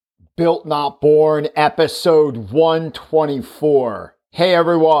Built Not Born, episode 124. Hey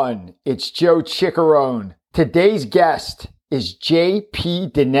everyone, it's Joe Chickarone. Today's guest is J.P.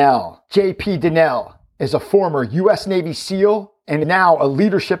 Dinnell. J.P. Dinnell is a former U.S. Navy SEAL and now a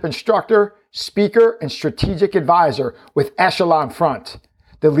leadership instructor, speaker, and strategic advisor with Echelon Front,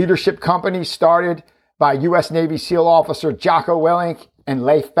 the leadership company started by U.S. Navy SEAL officer Jocko Willink and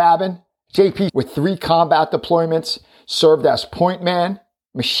Leif Babin. JP, with 3 combat deployments, served as point man,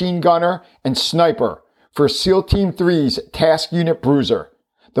 machine gunner, and sniper for SEAL Team 3's Task Unit Bruiser,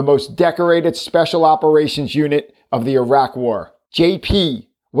 the most decorated special operations unit of the Iraq War. JP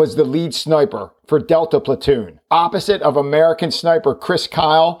was the lead sniper for Delta Platoon, opposite of American sniper Chris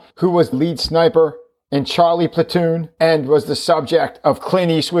Kyle, who was lead sniper in Charlie Platoon and was the subject of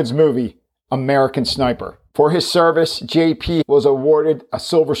Clint Eastwood's movie, American Sniper. For his service, JP was awarded a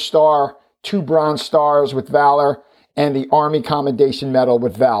Silver Star, 2 Bronze Stars with Valor, and the Army Commendation Medal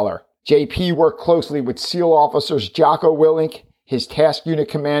with Valor. JP worked closely with SEAL officers Jocko Willink, his task unit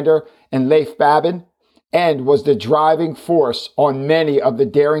commander, and Leif Babin, and was the driving force on many of the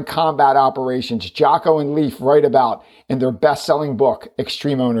daring combat operations Jocko and Leif write about in their best-selling book,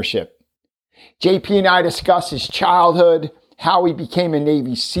 Extreme Ownership. JP and I discuss his childhood, how he became a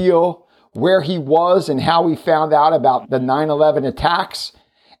Navy SEAL, where he was and how he found out about the 9/11 attacks,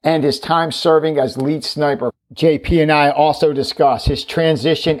 and his time serving as lead sniper. JP and I also discuss his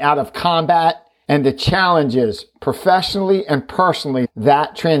transition out of combat and the challenges professionally and personally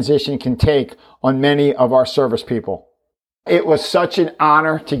that transition can take on many of our service people. It was such an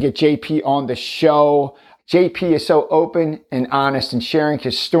honor to get JP on the show. JP is so open and honest in sharing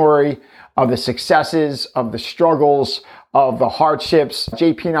his story of the successes, of the struggles, of the hardships.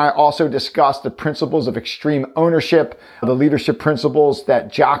 JP and I also discussed the principles of extreme ownership, the leadership principles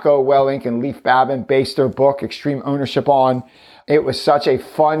that Jocko Willink and Leif Babin based their book, Extreme Ownership, on. It was such a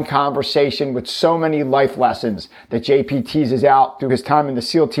fun conversation with so many life lessons that JP teases out through his time in the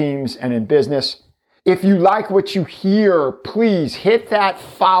SEAL teams and in business. If you like what you hear, please hit that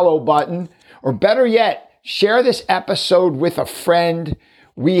follow button, or better yet, share this episode with a friend.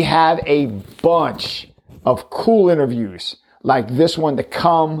 We have a bunch of cool interviews like this one to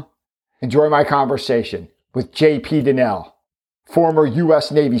come. Enjoy my conversation with J.P. Dinnell, former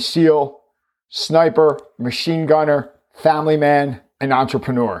U.S. Navy SEAL, sniper, machine gunner, family man, and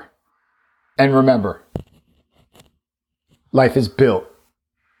entrepreneur. And remember, life is built,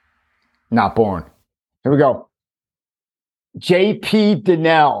 not born. Here we go. J.P.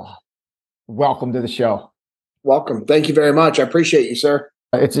 Dinnell, welcome to the show. Welcome. Thank you very much. I appreciate you, sir.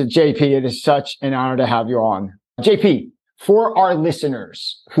 It's a JP. It is such an honor to have you on. JP, for our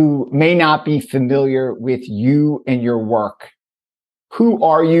listeners who may not be familiar with you and your work, who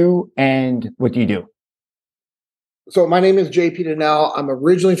are you and what do you do? So my name is J.P. Dinnell. I'm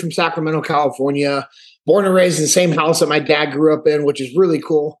originally from Sacramento, California, born and raised in the same house that my dad grew up in, which is really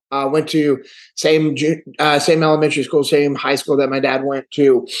cool. Went to same elementary school, same high school that my dad went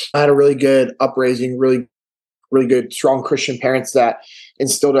to. I had a really good upbringing, really good, strong Christian parents that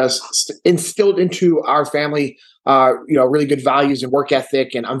instilled into our family, really good values and work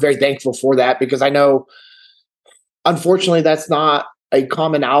ethic. And I'm very thankful for that because I know, unfortunately, that's not a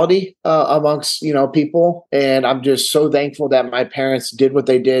commonality amongst, people. And I'm just so thankful that my parents did what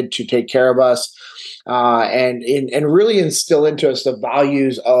they did to take care of us and really instill into us the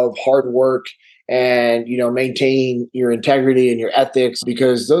values of hard work and, maintain your integrity and your ethics,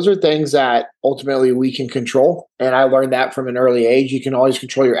 because those are things that ultimately we can control. And I learned that from an early age. You can always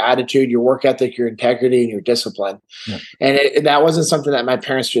control your attitude, your work ethic, your integrity, and your discipline. Yeah. And that wasn't something that my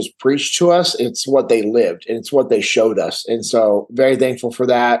parents just preached to us. It's what they lived and it's what they showed us. And so very thankful for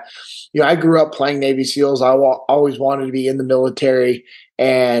that. I grew up playing Navy SEALs. I always wanted to be in the military.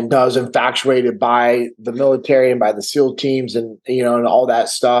 And I was infatuated by the military and by the SEAL teams and all that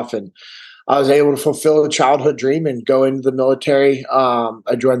stuff. And I was able to fulfill a childhood dream and go into the military.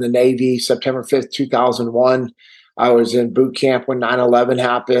 I joined the Navy September 5th, 2001. I was in boot camp when 9/11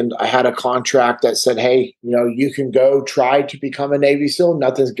 happened. I had a contract that said, hey, you can go try to become a Navy SEAL.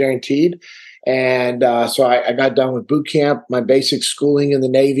 Nothing's guaranteed. And so I got done with boot camp, my basic schooling in the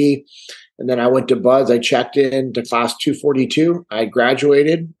Navy. And then I went to BUDS. I checked in to class 242. I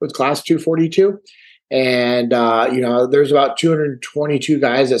graduated with class 242. And, there's about 222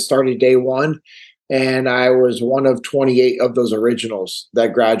 guys that started day one. And I was one of 28 of those originals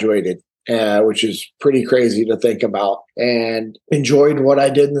that graduated, which is pretty crazy to think about, and enjoyed what I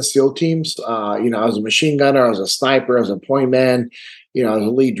did in the SEAL teams. I was a machine gunner. I was a sniper. I was a point man. I was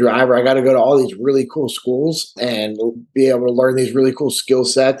a lead driver. I got to go to all these really cool schools and be able to learn these really cool skill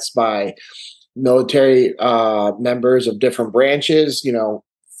sets by military members of different branches,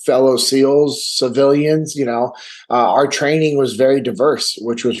 fellow SEALs, civilians. Our training was very diverse,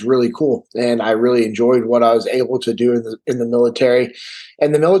 which was really cool, and I really enjoyed what I was able to do in the military.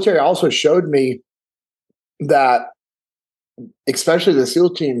 And the military also showed me that, especially the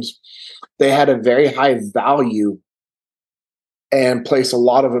SEAL teams, they had a very high value and place a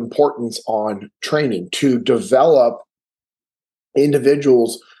lot of importance on training to develop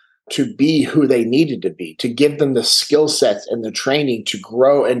individuals to be who they needed to be, to give them the skill sets and the training to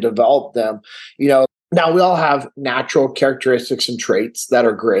grow and develop them. Now we all have natural characteristics and traits that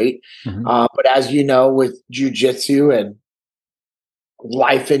are great. But as you know, with jujitsu and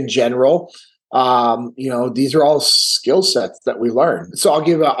life in general, these are all skill sets that we learn. So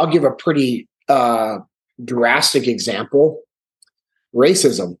I'll give a pretty drastic example.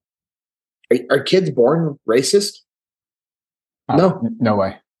 Racism. Are kids born racist? No. No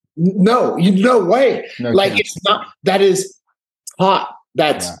way. No way. No like chance. It's not, that is taught.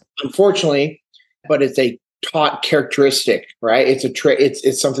 That's unfortunately, but it's a taught characteristic, right? It's a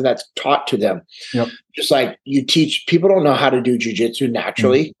it's something that's taught to them. Yep. Just like you teach, people don't know how to do jujitsu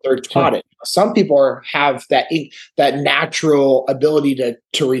naturally. They're taught it. Some people have that natural ability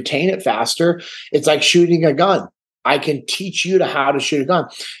to retain it faster. It's like shooting a gun. I can teach you how to shoot a gun.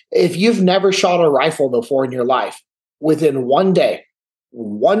 If you've never shot a rifle before in your life, within one day,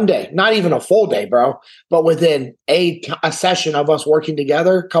 not even a full day, bro, but within a session of us working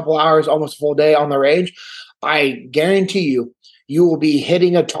together, a couple hours, almost a full day on the range, I guarantee you will be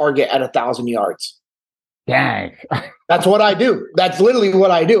hitting a target at 1,000 yards. Dang. That's what I do. That's literally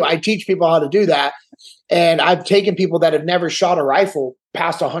what I do. I teach people how to do that. And I've taken people that have never shot a rifle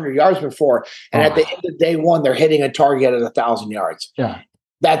past 100 yards before. And at the end of day one, they're hitting a target at 1,000 yards. Yeah.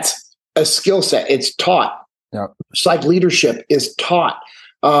 That's a skill set. It's taught. Yeah. It's like leadership is taught.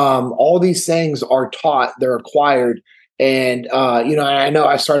 All these things are taught. They're acquired. And, I know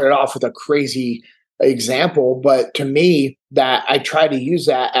I started off with a crazy example, but to me, that I try to use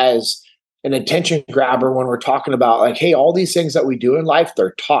that as an attention grabber when we're talking about like, hey, all these things that we do in life,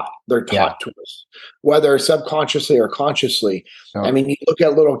 they're taught. They're taught to us, whether subconsciously or consciously. Oh. I mean, you look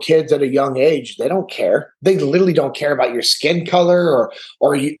at little kids at a young age, they don't care. They literally don't care about your skin color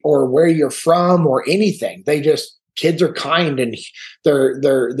or where you're from or anything. Kids are kind and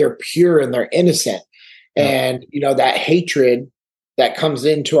they're pure and they're innocent. Yeah. And, that hatred that comes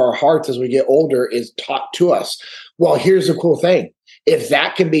into our hearts as we get older is taught to us. Well, here's the cool thing. If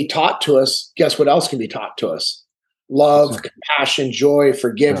that can be taught to us, guess what else can be taught to us? Love, compassion, joy,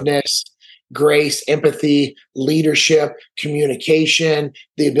 forgiveness, grace, empathy, leadership, communication,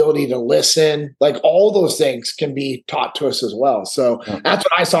 the ability to listen. Like all those things can be taught to us as well. So that's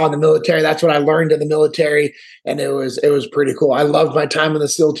what I saw in the military. That's what I learned in the military. And it was pretty cool. I loved my time in the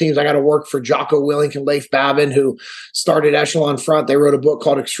SEAL teams. I got to work for Jocko Willink and Leif Babin, who started Echelon Front. They wrote a book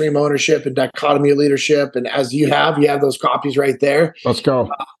called Extreme Ownership and Dichotomy of Leadership. And as you have those copies right there. Let's go.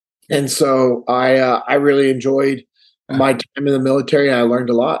 And so I really enjoyed my time in the military, and I learned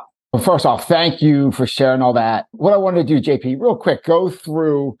a lot. Well, first off, thank you for sharing all that. What I wanted to do, JP, real quick, go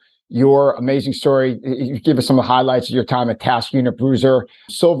through your amazing story. You give us some of the highlights of your time at Task Unit Bruiser,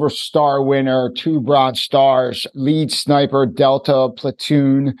 Silver Star winner, 2 Bronze Stars, lead sniper, Delta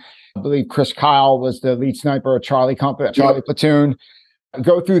Platoon. I believe Chris Kyle was the lead sniper of Charlie Platoon.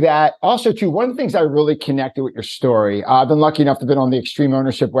 Go through that. Also, too, one of the things I really connected with your story, I've been lucky enough to have been on the Extreme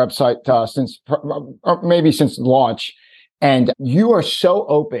Ownership website since launch. And you are so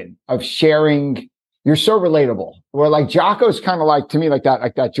open of sharing. You're so relatable. Where like Jocko's kind of like, to me, like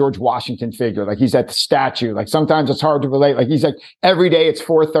that George Washington figure. Like he's at the statue. Like sometimes it's hard to relate. Like he's like every day it's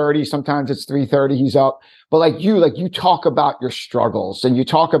 4:30. Sometimes it's 3:30. He's up. But like you talk about your struggles and you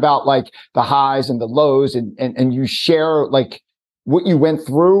talk about like the highs and the lows and you share like what you went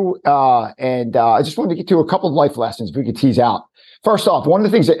through. And I just wanted to get to a couple of life lessons we could tease out. First off, one of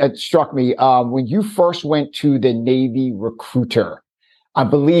the things that struck me when you first went to the Navy recruiter, I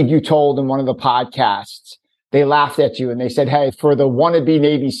believe you told in one of the podcasts, they laughed at you and they said, hey, for the wannabe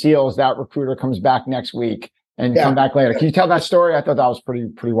Navy SEALs, that recruiter comes back next week and come back later. Can you tell that story? I thought that was pretty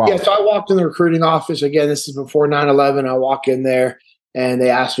wild. Yeah, so I walked in the recruiting office. Again, this is before 9/11. I walk in there and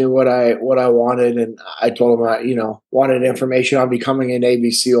they asked me what I wanted. And I told them I wanted information on becoming a Navy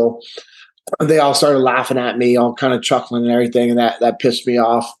SEAL. They all started laughing at me, all kind of chuckling and everything. And that pissed me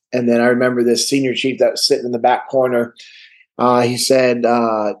off. And then I remember this senior chief that was sitting in the back corner. He said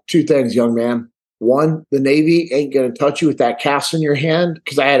 2 things, young man. 1, the Navy ain't going to touch you with that cast in your hand.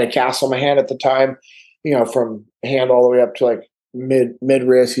 Because I had a cast on my hand at the time, from hand all the way up to like mid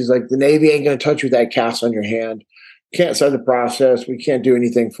wrist. He's like, the Navy ain't going to touch you with that cast on your hand. Can't start the process. We can't do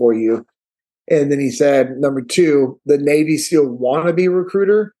anything for you. And then he said, number two, the Navy SEAL wannabe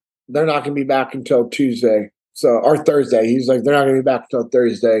recruiter, they're not going to be back until Tuesday. Or Thursday. He's like, they're not going to be back until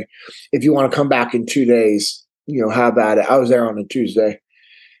Thursday. If you want to come back in 2 days, have at it. I was there on a Tuesday.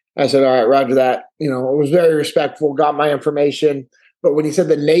 I said, all right, roger that. It was very respectful, got my information. But when he said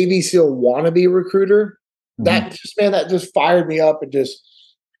the Navy SEAL wannabe recruiter, that just fired me up and just,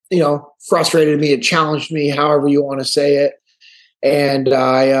 frustrated me. It challenged me, however you want to say it. And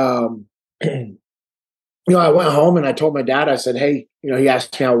I went home and I told my dad, I said, hey, he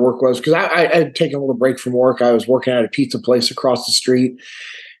asked me how work was because I had taken a little break from work. I was working at a pizza place across the street.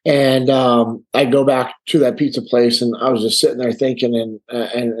 And I go back to that pizza place and I was just sitting there thinking,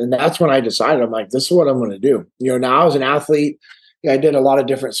 and that's when I decided, I'm like, this is what I'm going to do. Now I was an athlete. I did a lot of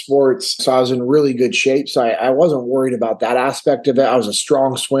different sports, so I was in really good shape. So I wasn't worried about that aspect of it. I was a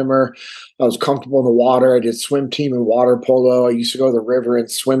strong swimmer. I was comfortable in the water. I did swim team and water polo. I used to go to the river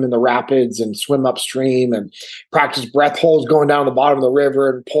and swim in the rapids and swim upstream and practice breath holds going down the bottom of the river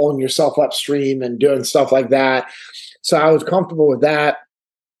and pulling yourself upstream and doing stuff like that. So I was comfortable with that.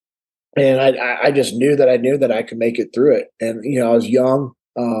 And I just knew that I could make it through it. And, I was young.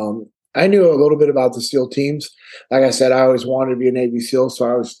 I knew a little bit about the SEAL teams. Like I said, I always wanted to be a Navy SEAL, so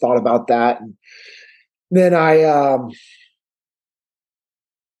I always thought about that. And then I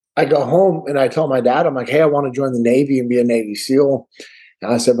go home and I tell my dad, I'm like, hey, I want to join the Navy and be a Navy SEAL.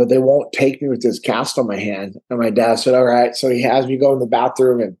 And I said, but they won't take me with this cast on my hand. And my dad said, all right. So he has me go in the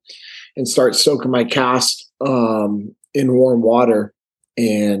bathroom and start soaking my cast in warm water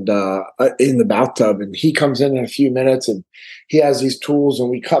and in the bathtub. And he comes in a few minutes and he has these tools and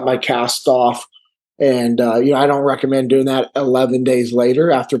we cut my cast off. And, I don't recommend doing that 11 days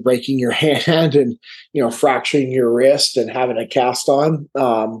later after breaking your hand and, fracturing your wrist and having a cast on.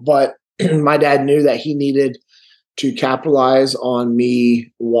 But my dad knew that he needed to capitalize on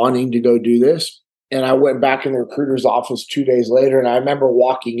me wanting to go do this. And I went back in the recruiter's office 2 days later. And I remember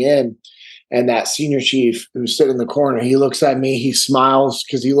walking in and that senior chief who's sitting in the corner, he looks at me, he smiles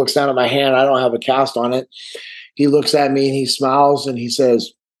because he looks down at my hand. I don't have a cast on it. He looks at me and he smiles and he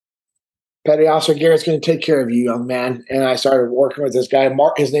says, Petty Officer Garrett's going to take care of you, young man. And I started working with this guy.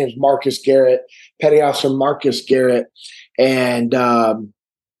 His name's Marcus Garrett, Petty Officer Marcus Garrett. And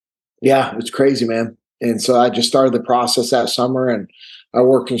it's crazy, man. And so I just started the process that summer and I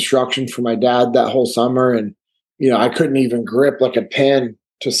worked construction for my dad that whole summer. And, I couldn't even grip like a pen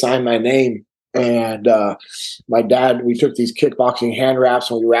to sign my name. And my dad, we took these kickboxing hand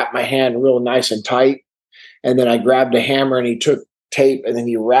wraps and we wrapped my hand real nice and tight. And then I grabbed a hammer and he took tape and then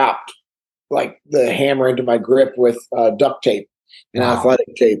he wrapped like the hammer into my grip with duct tape and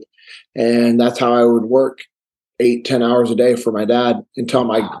athletic tape. And that's how I would work 8-10 hours a day for my dad until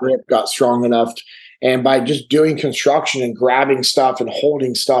my grip got strong enough. And by just doing construction and grabbing stuff and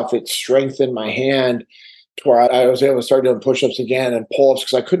holding stuff, it strengthened my hand to where I was able to start doing push-ups again and pull-ups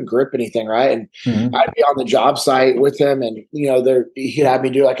because I couldn't grip anything, right? And I'd be on the job site with him and, he'd have me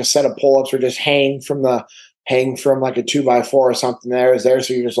do like a set of pull-ups or just hang from like a 2x4 or something there.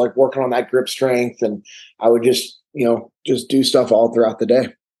 So you're just like working on that grip strength. And I would just do stuff all throughout the day.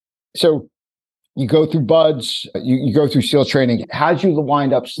 So you go through BUDS, you go through SEAL training. How'd you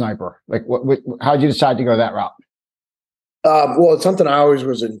wind up sniper? Like how'd you decide to go that route? Well, it's something I always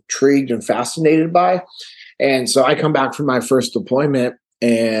was intrigued and fascinated by. And so I come back from my first deployment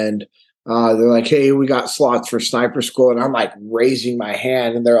and they're like, hey, we got slots for sniper school. And I'm like raising my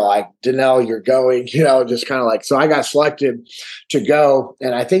hand and they're like, Dinnell, you're going, just kind of like, so I got selected to go.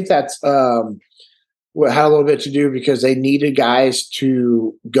 And I think that's what had a little bit to do because they needed guys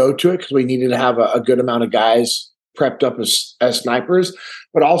to go to it because we needed to have a good amount of guys prepped up as snipers.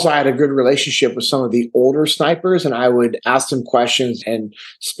 But also I had a good relationship with some of the older snipers and I would ask them questions and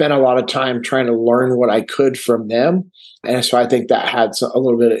spend a lot of time trying to learn what I could from them. And so I think that had a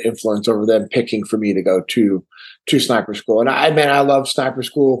little bit of influence over them picking for me to go to sniper school. And I love sniper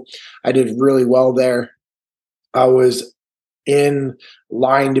school. I did really well there. I was in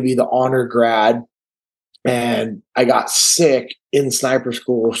line to be the honor grad and I got sick in sniper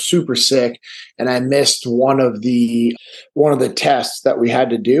school, super sick. And I missed one of the tests that we had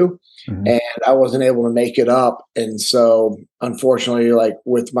to do. And I wasn't able to make it up. And so unfortunately, like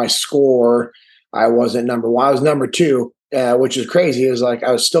with my score, I wasn't number one. I was number two, which is crazy. It was like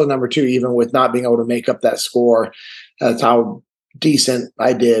I was still number two, even with not being able to make up that score. That's how decent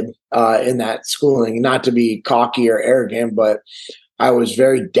I did in that schooling. Not to be cocky or arrogant, but I was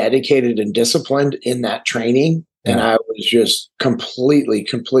very dedicated and disciplined in that training. And I was just completely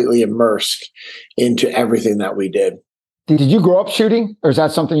immersed into everything that we did. Did you grow up shooting, or is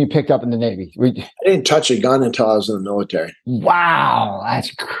that something you picked up in the Navy? I didn't touch a gun until I was in the military. Wow,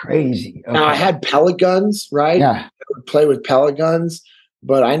 that's crazy. Okay. Now, I had pellet guns, right? Yeah. I would play with pellet guns,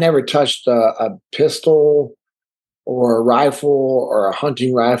 but I never touched a pistol or a rifle or a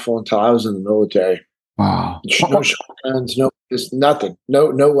hunting rifle until I was in the military. Wow. No shotguns, no, just nothing,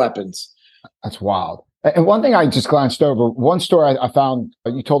 no weapons. That's wild. And one thing I just glanced over, one story I found,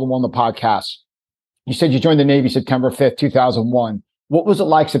 you told them on the podcast. You said you joined the Navy September 5th, 2001. What was it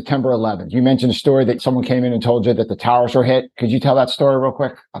like September 11th? You mentioned a story that someone came in and told you that the towers were hit. Could you tell that story real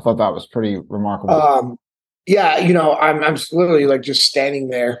quick? I thought that was pretty remarkable. Yeah, I'm literally like just standing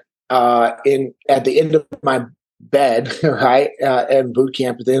there at the end of my bed, right, in boot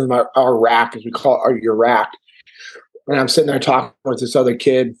camp at the end of our rack, as we call it, your rack. And I'm sitting there talking with this other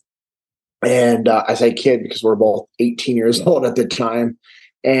kid. And I say kid because we're both 18 years old at the time.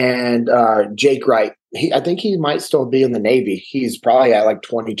 And Jake Wright, I think he might still be in the Navy. He's probably at like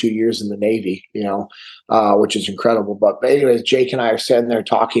 22 years in the Navy, which is incredible. But anyways, Jake and I are sitting there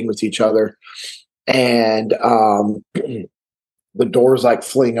talking with each other. And the doors like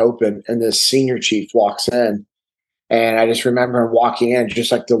fling open and this senior chief walks in. And I just remember him walking in,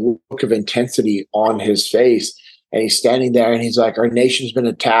 just like the look of intensity on his face. And he's standing there and he's like, our nation's been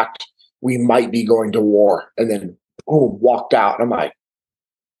attacked. We might be going to war. And then boom, walked out. And I'm like,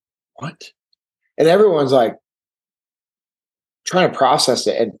 what? And everyone's like trying to process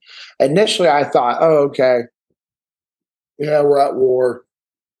it. And initially I thought, oh, okay. Yeah, we're at war.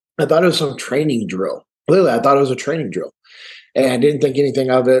 I thought it was some training drill. Literally, I thought it was a training drill. And I didn't think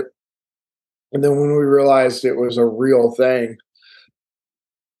anything of it. And then when we realized it was a real thing,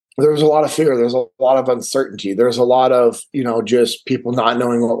 there was a lot of fear. There's a lot of uncertainty. There's a lot of, just people not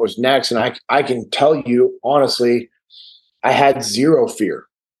knowing what was next. And I can tell you, honestly, I had zero fear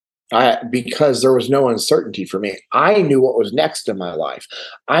because there was no uncertainty for me. I knew what was next in my life.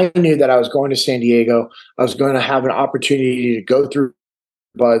 I knew that I was going to San Diego. I was going to have an opportunity to go through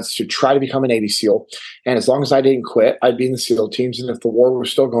buds to try to become a Navy SEAL. And as long as I didn't quit, I'd be in the SEAL teams. And if the war was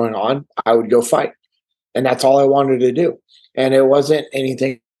still going on, I would go fight. And that's all I wanted to do. And it wasn't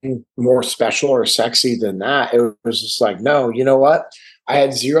anything more special or sexy than that. It was just like, no, you know what? I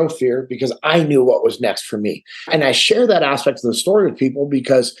had zero fear because I knew what was next for me. And I share that aspect of the story with people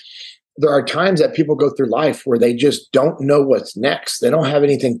because there are times that people go through life where they just don't know what's next. They don't have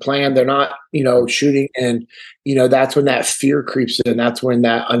anything planned. They're not, shooting. And, that's when that fear creeps in. That's when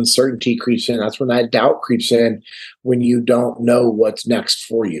that uncertainty creeps in. That's when that doubt creeps in when you don't know what's next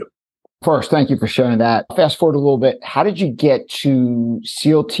for you. First, thank you for sharing that. Fast forward a little bit. How did you get to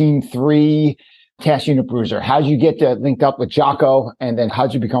SEAL Team 3 Task Unit Bruiser? How did you get linked up with Jocko? And then how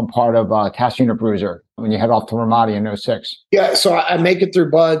did you become part of Task Unit Bruiser when you head off to Ramadi in 06? Yeah, so I make it through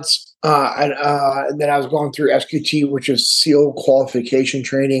Buds. And then I was going through SQT, which is SEAL qualification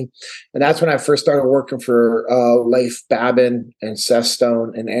training. And that's when I first started working for Leif Babin and Seth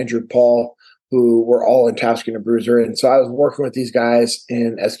Stone and Andrew Paul, who were all in Task Unit Bruiser. And so I was working with these guys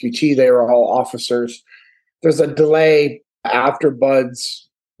in SQT. They were all officers. There's a delay after Buds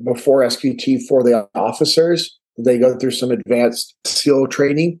before SQT for the officers. They go through some advanced SEAL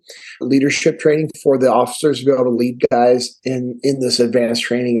training, leadership training for the officers to be able to lead guys in this advanced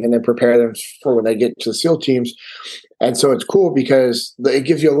training and then prepare them for when they get to the SEAL teams. And so it's cool because it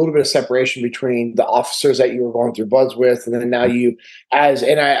gives you a little bit of separation between the officers that you were going through Buds with. And then now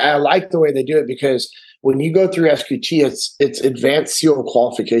I like the way they do it because when you go through SQT, it's advanced SEAL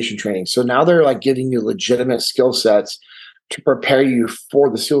qualification training. So now they're like giving you legitimate skill sets to prepare you for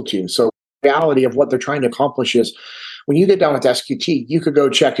the SEAL team. So the reality of what they're trying to accomplish is when you get done with SQT, you could go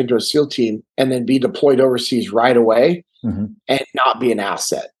check into a SEAL team and then be deployed overseas right away and not be an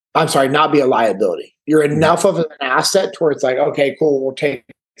asset. I'm sorry, not be a liability. You're enough of an asset to where it's like, okay, cool, we'll take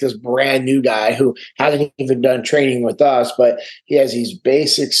this brand new guy who hasn't even done training with us, but he has these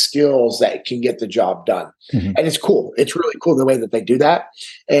basic skills that can get the job done. And it's cool. It's really cool the way that they do that.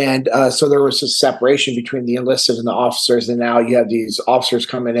 And so there was a separation between the enlisted and the officers. And now you have these officers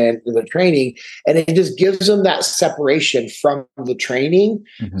coming in to the training and it just gives them that separation from the training.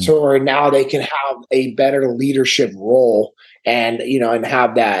 So now they can have a better leadership role and, and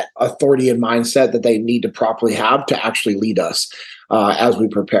have that authority and mindset that they need to properly have to actually lead us as we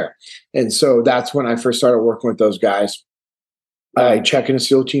prepare. And so that's when I first started working with those guys. I check into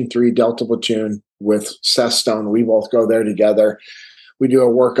SEAL Team 3 Delta Platoon with Seth Stone. We both go there together. We do a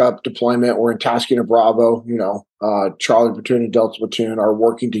workup deployment. We're in Task Unit Bravo, Charlie Platoon and Delta Platoon are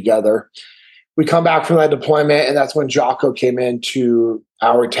working together. We come back from that deployment, and that's when Jocko came into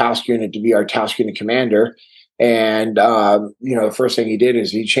our task unit to be our task unit commander. And, the first thing he did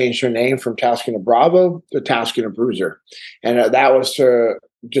is he changed her name from Tasking Bravo to Tasking Bruiser. And that was to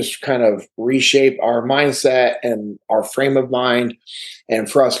just kind of reshape our mindset and our frame of mind, and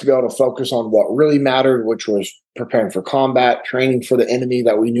for us to be able to focus on what really mattered, which was preparing for combat, training for the enemy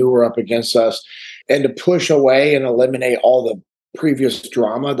that we knew were up against us, and to push away and eliminate all the previous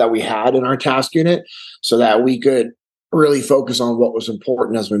drama that we had in our task unit so that we could really focus on what was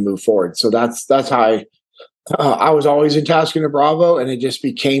important as we move forward. So that's how I was always in Task Unit Bravo, and it just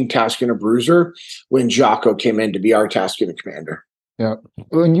became Task Unit Bruiser when Jocko came in to be our Task Unit Commander. Yeah.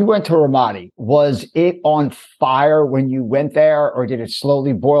 When you went to Ramadi, was it on fire when you went there, or did it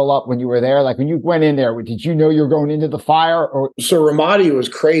slowly boil up when you were there? Like when you went in there, did you know you were going into the fire? Or so Ramadi was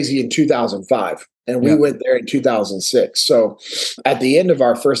crazy in 2005, and we went there in 2006. So at the end of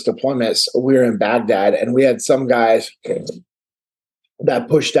our first deployments, we were in Baghdad, and we had some guys that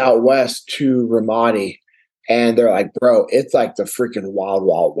pushed out west to Ramadi, and they're like, "Bro, it's like the freaking wild,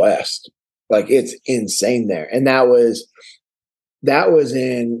 wild west. Like it's insane there." And that was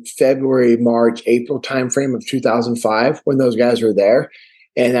in February, March, April timeframe of 2005 when those guys were there.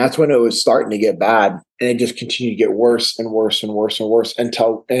 And that's when it was starting to get bad. And it just continued to get worse and worse and worse and worse and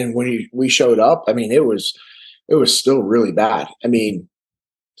when we showed up, I mean, it was still really bad. I mean,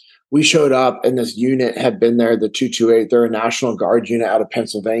 we showed up and this unit had been there, the 228, they're a National Guard unit out of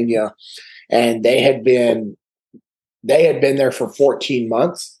Pennsylvania. And they had been there for 14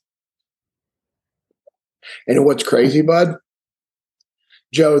 months. And what's crazy, bud?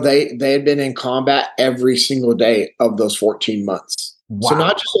 Joe, they had been in combat every single day of those 14 months. Wow. So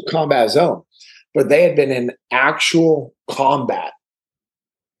not just a combat zone, but they had been in actual combat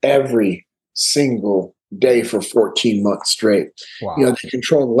every single day for 14 months straight. Wow. They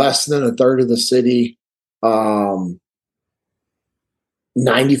controlled less than a third of the city.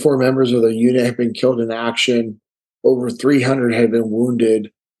 94 members of the unit had been killed in action. Over 300 had been wounded.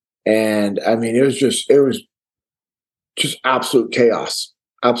 And I mean, it was just absolute chaos.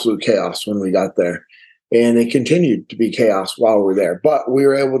 Absolute chaos when we got there. And it continued to be chaos while we were there. But we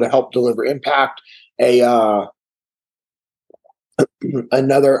were able to help deliver impact.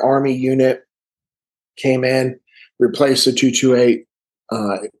 Another Army unit came in, replaced the 228.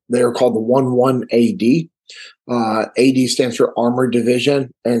 They were called the 11 AD. AD stands for Armored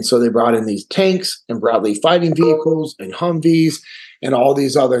Division. And so they brought in these tanks and Bradley fighting vehicles and Humvees and all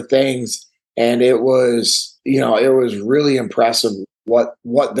these other things. And it was really impressive what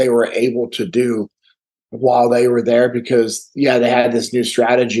they were able to do while they were there, because they had this new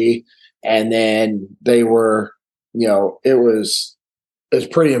strategy, and then they were, it was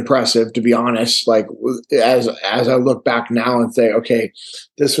pretty impressive, to be honest. Like as I look back now and say, okay,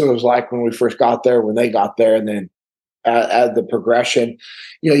 this was like when we first got there, when they got there, and then at the progression,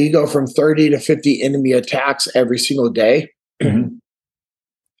 you go from 30 to 50 enemy attacks every single day. Mm-hmm.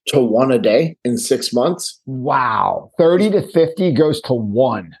 To one a day in 6 months. Wow. 30 to 50 goes to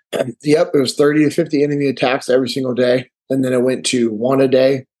one. Yep. It was 30 to 50 enemy attacks every single day. And then it went to one a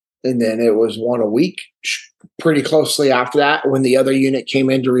day. And then it was one a week pretty closely after that when the other unit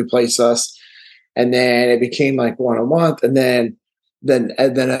came in to replace us. And then it became like one a month. And then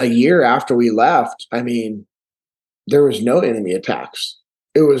a year after we left, I mean, there was no enemy attacks.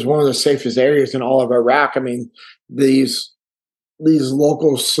 It was one of the safest areas in all of Iraq. I mean, these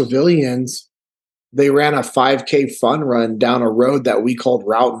local civilians, they ran a 5K fun run down a road that we called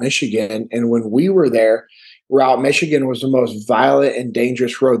Route Michigan. And when we were there, Route Michigan was the most violent and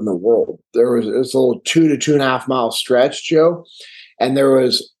dangerous road in the world. It was a little 2 to 2.5 mile stretch, Joe. And there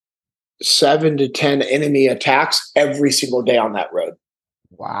was 7 to 10 enemy attacks every single day on that road.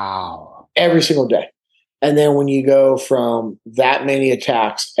 Wow. Every single day. And then when you go from that many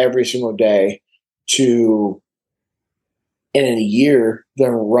attacks every single day to in a year,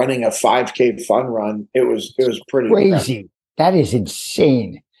 they're running a 5K fun run. It was pretty crazy. Impressive. That is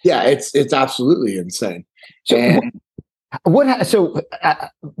insane. Yeah, it's absolutely insane. So,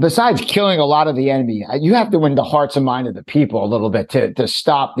 besides killing a lot of the enemy, you have to win the hearts and mind of the people a little bit to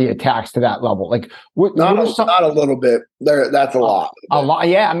stop the attacks to that level. Like, not a little bit. That's a lot. A lot,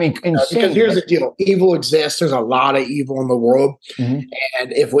 yeah. I mean, insane. Because here's the deal: evil exists. There's a lot of evil in the world, mm-hmm.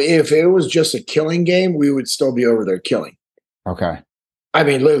 And if it was just a killing game, we would still be over there killing. Okay. I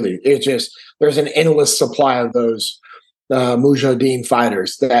mean, literally, it's just there's an endless supply of those Mujahideen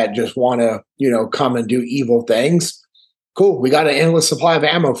fighters that just want to, come and do evil things. Cool. We got an endless supply of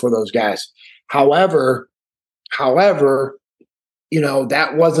ammo for those guys. However,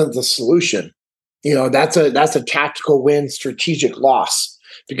 that wasn't the solution. That's a tactical win, strategic loss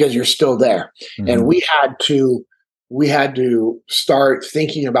because you're still there. Mm-hmm. And we had to start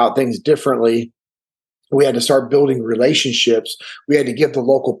thinking about things differently We had to start building relationships. We had to give the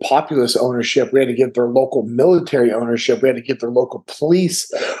local populace ownership. We had to give their local military ownership. We had to give their local police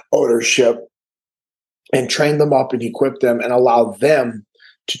ownership and train them up and equip them and allow them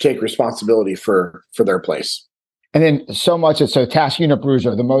to take responsibility for their place. And then so Task Unit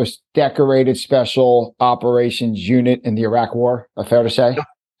Bruiser, the most decorated special operations unit in the Iraq War, fair to say?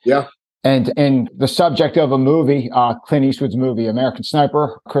 Yeah. And the subject of a movie, Clint Eastwood's movie, American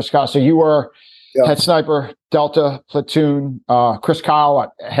Sniper, Chris Kyle. So you were head sniper, Delta platoon, Chris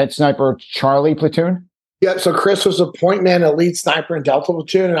Kyle, head sniper, Charlie platoon? Yeah, so Chris was a point man elite sniper in Delta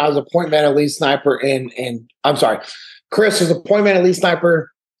platoon, and I was a point man elite sniper Chris was a point man elite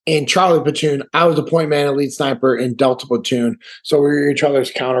sniper in Charlie platoon. I was a point man elite sniper in Delta platoon. So we were each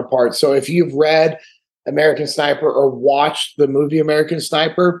other's counterparts. So if you've read American Sniper or watched the movie American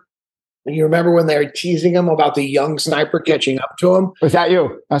Sniper, and you remember when they were teasing him about the young sniper catching up to him? Was that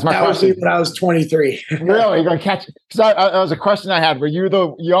you? That's my question. Was when I was 23. Really? You're going to catch? Because that was a question I had. Were you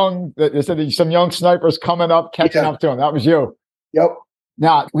the young, they said some young snipers coming up, catching up to him? That was you. Yep.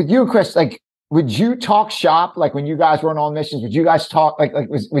 Now, with you, Chris, like, would you talk shop? Like when you guys were on missions, would you guys talk,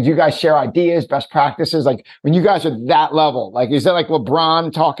 would you guys share ideas, best practices? Like when you guys are that level, like, is that like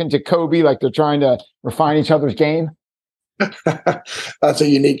LeBron talking to Kobe, like they're trying to refine each other's game? That's a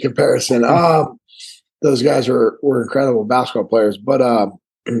unique comparison. Those guys were incredible basketball players, but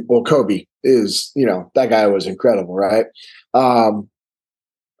well, Kobe is, that guy was incredible, right?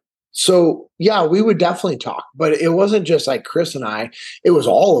 So yeah, we would definitely talk, but it wasn't just like Chris and I, it was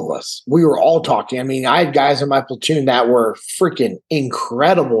all of us. We were all talking. I mean, I had guys in my platoon that were freaking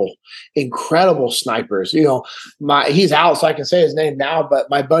incredible snipers. He's out, so I can say his name now, but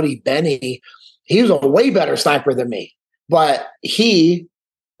my buddy Benny, he was a way better sniper than me. But he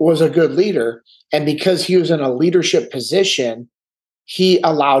was a good leader. And because he was in a leadership position, he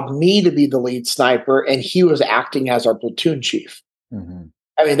allowed me to be the lead sniper, and he was acting as our platoon chief. Mm-hmm.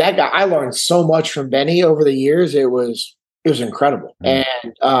 I mean, that guy, I learned so much from Benny over the years. It was incredible.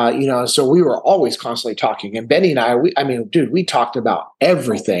 Mm-hmm. And, so we were always constantly talking. And Benny and I, we talked about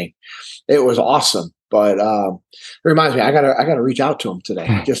everything. It was awesome. But it reminds me, I gotta reach out to him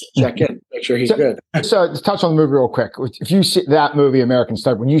today just to check in, make sure he's good. So let's touch on the movie real quick. If you sit that movie, American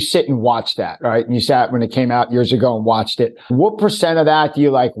Sniper, when you sit and watch that, right? And you sat when it came out years ago and watched it, what percent of that do you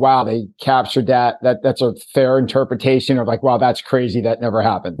like, wow, they captured that's a fair interpretation, or like, wow, that's crazy, that never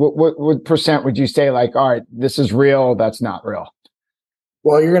happened? What percent would you say, like, all right, this is real, that's not real?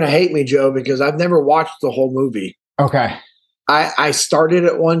 Well, you're gonna hate me, Joe, because I've never watched the whole movie. Okay. I started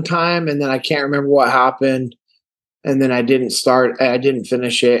at one time, and then I can't remember what happened. And then I didn't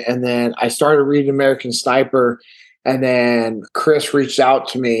finish it. And then I started reading American Sniper. And then Chris reached out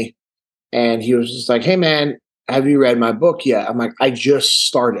to me, and he was just like, "Hey man, have you read my book yet?" I'm like, "I just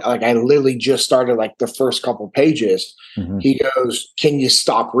started. Like, I literally just started like the first couple pages." Mm-hmm. He goes, "Can you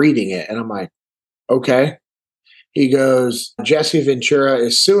stop reading it?" And I'm like, "Okay." He goes, "Jesse Ventura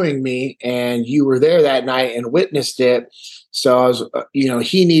is suing me, and you were there that night and witnessed it. So I was,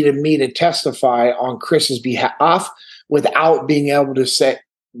 he needed me to testify on Chris's behalf without being able to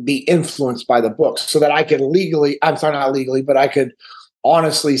be influenced by the book, so that I could not legally, but I could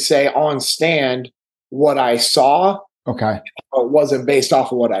honestly say on stand what I saw. Okay. It wasn't based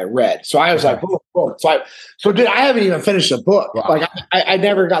off of what I read." So I was like, boom, boom. So dude, I haven't even finished the book. Wow. Like I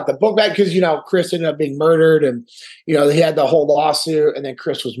never got the book back because, Chris ended up being murdered, and, he had the whole lawsuit, and then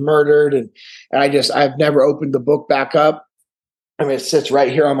Chris was murdered. And I've never opened the book back up. I mean, it sits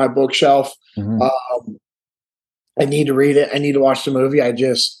right here on my bookshelf. Mm-hmm. I need to read it. I need to watch the movie. I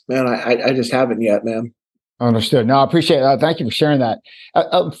just haven't yet, man. Understood. No, I appreciate that. Thank you for sharing that.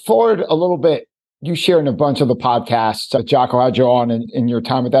 Forward a little bit, you shared in a bunch of the podcasts, Jocko had you on in your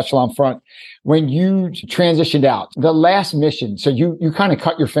time at Echelon Front. When you transitioned out, the last mission, so you kind of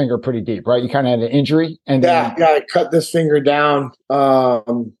cut your finger pretty deep, right? You kind of had an injury. And I cut this finger down.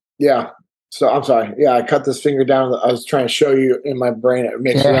 So I'm sorry. Yeah, I cut this finger down. I was trying to show you in my brain. It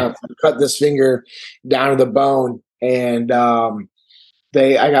makes sense. I cut this finger down to the bone, and I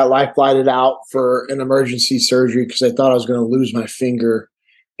got life flighted out for an emergency surgery because I thought I was going to lose my finger.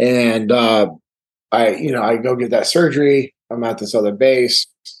 And I go get that surgery. I'm at this other base.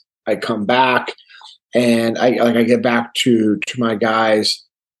 I come back, and I get back to my guys.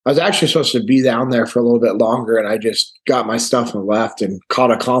 I was actually supposed to be down there for a little bit longer, and I just got my stuff and left and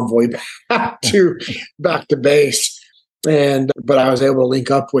caught a convoy back to base. But I was able to link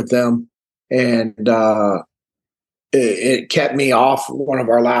up with them, and it kept me off one of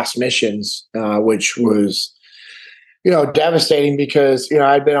our last missions, which was, devastating because,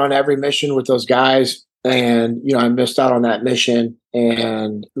 I'd been on every mission with those guys. And, I missed out on that mission,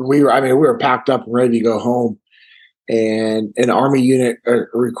 and we were packed up and ready to go home. And an Army unit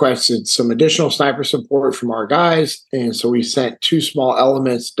requested some additional sniper support from our guys. And so we sent 2 small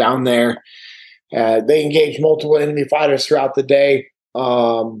elements down there. They engaged multiple enemy fighters throughout the day.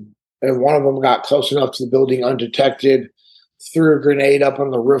 And one of them got close enough to the building undetected, threw a grenade up on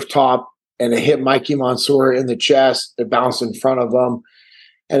the rooftop, and it hit Mikey Mansour in the chest. It bounced in front of him.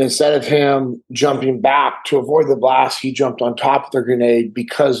 And instead of him jumping back to avoid the blast, he jumped on top of the grenade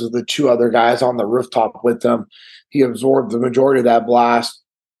because of the 2 other guys on the rooftop with him. He absorbed the majority of that blast.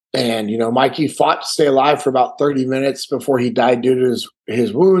 And, Mikey fought to stay alive for about 30 minutes before he died due to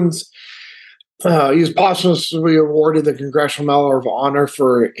his wounds. He was posthumously awarded the Congressional Medal of Honor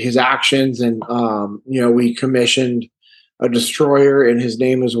for his actions. And, we commissioned a destroyer in his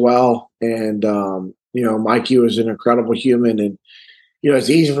name as well. And, Mikey was an incredible human. And,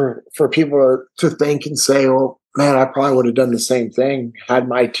 it's easy for people to think and say, well, man, I probably would have done the same thing had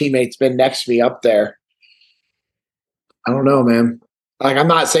my teammates been next to me up there. I don't know, man. Like, I'm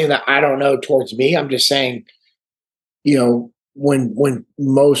not saying that I don't know towards me. I'm just saying, when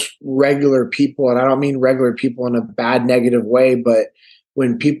most regular people, and I don't mean regular people in a bad, negative way, but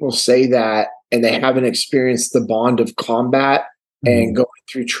when people say that and they haven't experienced the bond of combat and going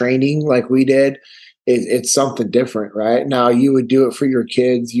through training like we did, it's something different, right? Now, you would do it for your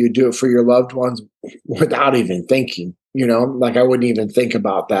kids, you would do it for your loved ones without even thinking, like I wouldn't even think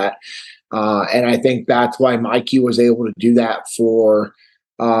about that. And I think that's why Mikey was able to do that for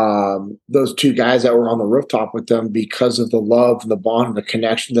those 2 guys that were on the rooftop with them, because of the love and the bond and the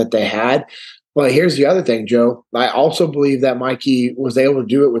connection that they had. But here's the other thing, Joe. I also believe that Mikey was able to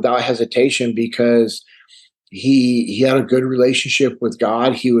do it without hesitation because he had a good relationship with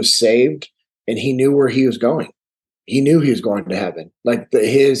God. He was saved. And he knew where he was going. He knew he was going to heaven. Like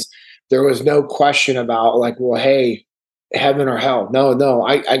there was no question about like, well, hey, heaven or hell. No,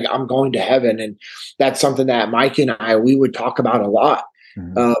 I'm going to heaven. And that's something that Mike and we would talk about a lot.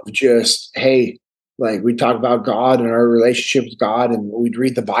 Of just, hey, like we talk about God and our relationship with God, and we'd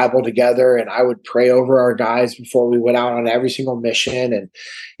read the Bible together, and I would pray over our guys before we went out on every single mission. And,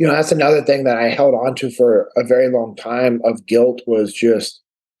 that's another thing that I held on to for a very long time of guilt was just,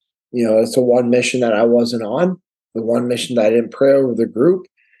 it's the one mission that I wasn't on, the one mission that I didn't pray over the group.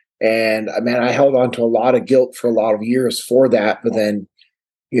 And I held on to a lot of guilt for a lot of years for that. But then,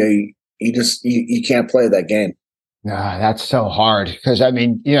 you can't play that game. Nah, that's so hard. Because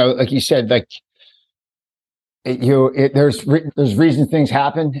like you said, like there's reasons things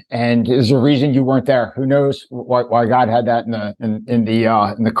happen, and there's a reason you weren't there. Who knows why God had that in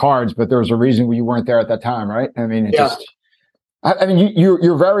the cards? But there was a reason you weren't there at that time, right?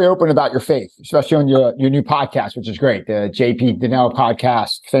 You're very open about your faith, especially on your new podcast, which is great. The JP Dinnell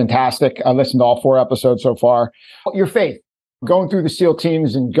podcast, fantastic. I listened to all 4 episodes so far. Your faith, going through the SEAL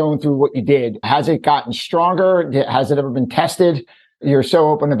teams and going through what you did, has it gotten stronger? Has it ever been tested? You're so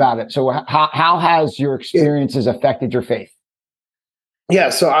open about it. So how has your experiences affected your faith? Yeah,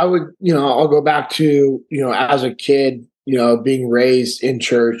 so I would, I'll go back to, as a kid, being raised in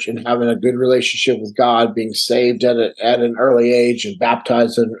church and having a good relationship with God, being saved at an early age and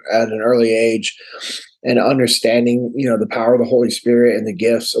baptized at an early age, and understanding, the power of the Holy Spirit and the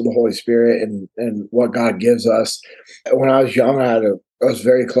gifts of the Holy Spirit and what God gives us. When I was young, I was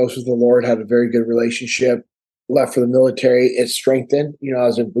very close with the Lord, had a very good relationship, left for the military. It strengthened, I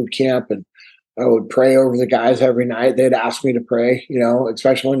was in boot camp, and I would pray over the guys every night. They'd ask me to pray,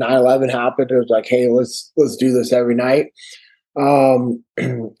 especially when 9/11 happened. It was like, hey, let's do this every night. And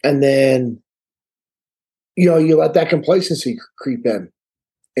then, you let that complacency creep in.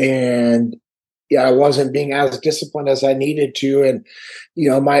 And I wasn't being as disciplined as I needed to. And,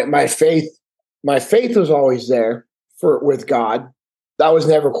 my faith was always there with God. That was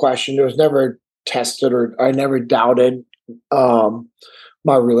never questioned. It was never tested, or I never doubted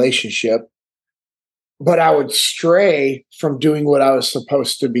my relationship. But I would stray from doing what I was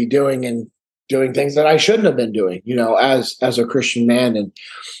supposed to be doing and doing things that I shouldn't have been doing, as a Christian man. And,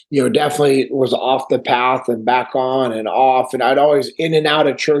 definitely was off the path and back on and off. And I'd always in and out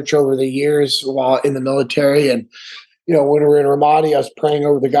of church over the years while in the military. And, when we were in Ramadi, I was praying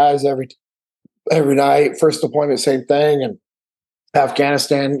over the guys every night. First deployment, same thing. And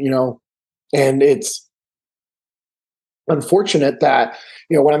Afghanistan, and it's unfortunate that,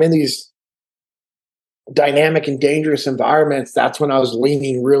 when I'm in these dynamic and dangerous environments, that's when I was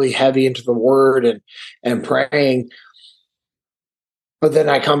leaning really heavy into the word and praying. But then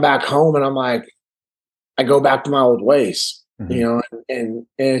I come back home and I'm like, I go back to my old ways, and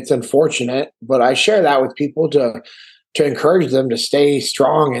it's unfortunate, but I share that with people to to encourage them to stay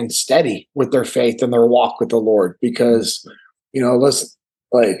strong and steady with their faith and their walk with the Lord, because, listen,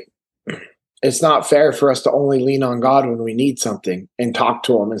 like, it's not fair for us to only lean on God when we need something and talk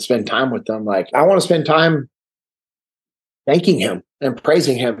to him and spend time with them. Like, I want to spend time thanking him and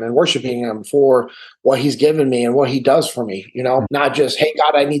praising him and worshiping him for what he's given me and what he does for me, not just, hey,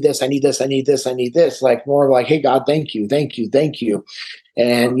 God, I need this, I need this, I need this, I need this. Like, more like, hey, God, thank you, thank you, thank you.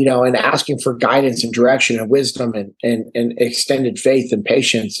 And, and asking for guidance and direction and wisdom and extended faith and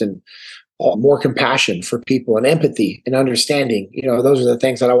patience and more compassion for people and empathy and understanding. Those are the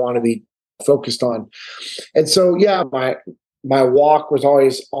things that I want to be focused on. And so, yeah, my walk was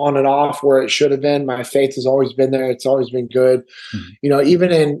always on and off where it should have been. My faith has always been there. It's always been good. Mm-hmm.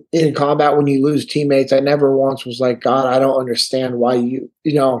 Even in combat, when you lose teammates, I never once was like, God, I don't understand why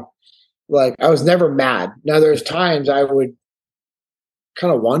like, I was never mad. Now, there's times I would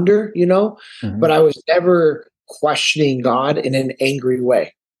kind of wonder, mm-hmm. but I was never questioning God in an angry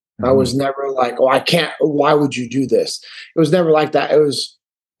way. Mm-hmm. I was never like, oh, I can't, why would you do this? It was never like that. It was,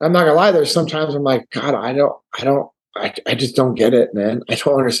 I'm not gonna lie, there's sometimes I'm like, God, I just don't get it, man. I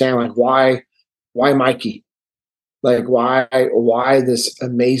don't understand. Like, why Mikey? Like, why this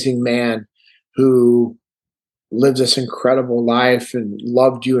amazing man who lived this incredible life and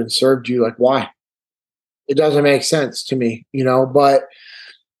loved you and served you? Like, why? It doesn't make sense to me, but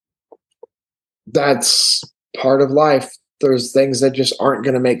that's part of life. There's things that just aren't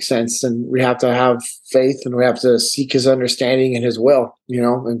going to make sense, and we have to have faith and we have to seek his understanding and his will,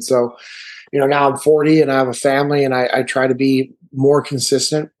 and so, now I'm 40 and I have a family, and I try to be more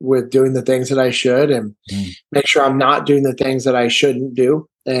consistent with doing the things that I should and make sure I'm not doing the things that I shouldn't do.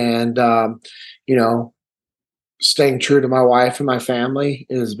 And, staying true to my wife and my family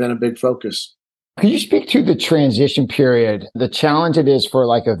has been a big focus. Can you speak to the transition period, the challenge it is for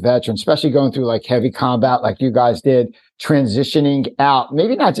like a veteran, especially going through like heavy combat like you guys did, transitioning out,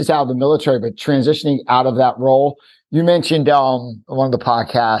 maybe not just out of the military, but transitioning out of that role? You mentioned one of the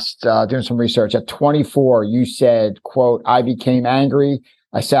podcasts, doing some research, at 24, you said, quote, I became angry.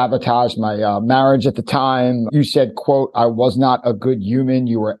 I sabotaged my marriage at the time. You said, quote, I was not a good human.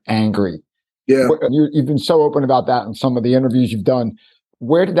 You were angry. Yeah. You've been so open about that in some of the interviews you've done.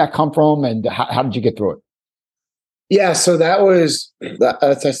 Where did that come from, and how did you get through it? Yeah, so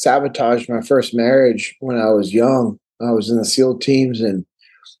I sabotaged my first marriage when I was young. I was in the SEAL teams, and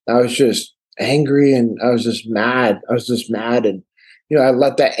I was just angry, and I was just mad. And, I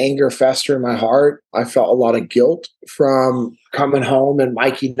let that anger fester in my heart. I felt a lot of guilt from coming home and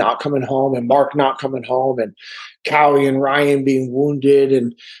Mikey not coming home and Mark not coming home and Cowie and Ryan being wounded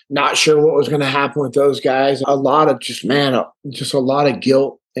and not sure what was going to happen with those guys. A lot of just a lot of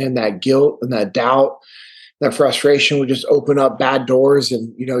guilt, and that doubt, that frustration would just open up bad doors.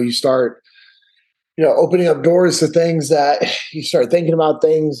 And, you start, opening up doors to things that you start thinking about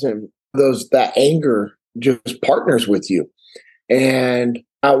things, and that anger just partners with you. And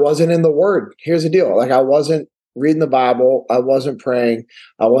I wasn't in the Word. Here's the deal. Like, I wasn't reading the Bible. I wasn't praying.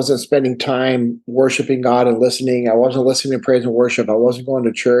 I wasn't spending time worshiping God and listening. I wasn't listening to praise and worship. I wasn't going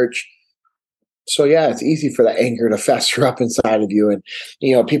to church. So yeah, it's easy for that anger to fester up inside of you. And,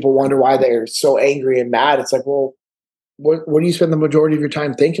 people wonder why they're so angry and mad. It's like, well, what do you spend the majority of your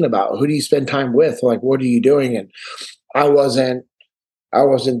time thinking about? Who do you spend time with? Like, what are you doing? And I wasn't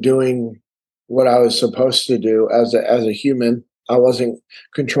doing what I was supposed to do as a human. I wasn't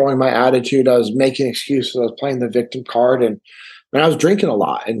controlling my attitude. I was making excuses. I was playing the victim card, and I was drinking a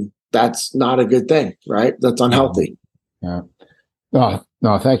lot, and that's not a good thing, right? That's unhealthy. Yeah.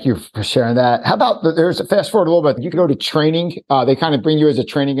 No, thank you for sharing that. How about there's a fast forward a little bit. You could go to training. They kind of bring you as a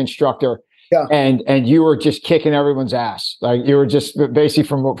training instructor. Yeah. And you were just kicking everyone's ass. Like, you were just, basically,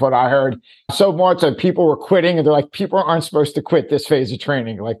 from what I heard, so much that people were quitting, and they're like, people aren't supposed to quit this phase of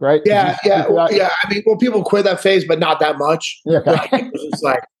training. Like, right? Yeah. I mean, people quit that phase, but not that much. Yeah. Okay. Like, it was just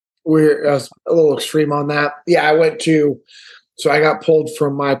like, I was a little extreme on that. Yeah. So I got pulled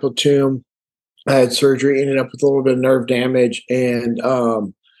from my platoon. I had surgery, ended up with a little bit of nerve damage. And,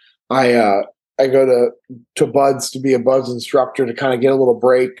 I go to BUDS to be a BUDS instructor to kind of get a little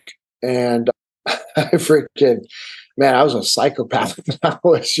break. And I was a psychopath. I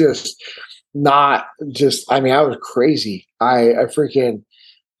was I was crazy. I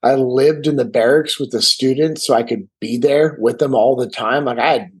lived in the barracks with the students so I could be there with them all the time. Like,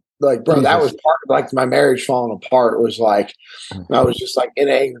 that was part of like my marriage falling apart. It was like, I was just like in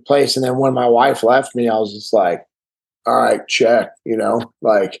an angry place. And then when my wife left me, I was just like, all right, check,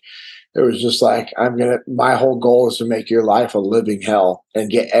 like, it was just like, my whole goal is to make your life a living hell and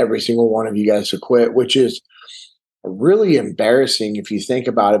get every single one of you guys to quit, which is really embarrassing if you think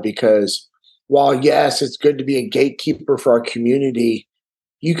about it, because while yes, it's good to be a gatekeeper for our community,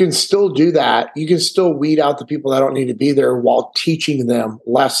 you can still do that. You can still weed out the people that don't need to be there while teaching them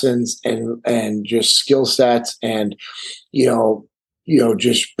lessons and just skill sets and,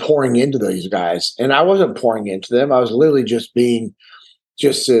 just pouring into those guys. And I wasn't pouring into them. I was literally just being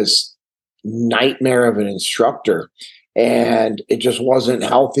just this nightmare of an instructor, and it just wasn't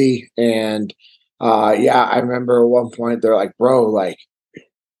healthy. And I remember at one point they're like, bro, like,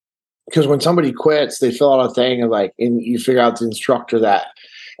 because when somebody quits, they fill out a thing and you figure out the instructor that,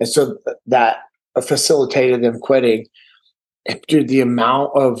 and so that facilitated them quitting. And dude, the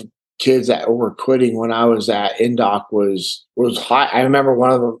amount of kids that were quitting when I was at Indoc was high. I remember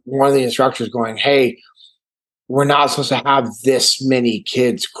one of the instructors going, "Hey, we're not supposed to have this many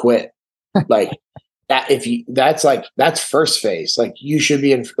kids quit." Like that, that's first phase. Like you should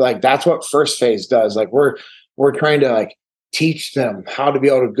be in, like, that's what first phase does. Like we're trying to like teach them how to be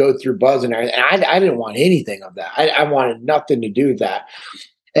able to go through buzz and everything. And I didn't want anything of that. I wanted nothing to do with that.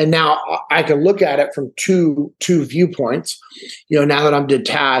 And now I can look at it from two viewpoints. Now that I'm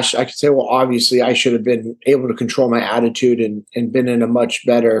detached, I can say, well, obviously I should have been able to control my attitude and been in a much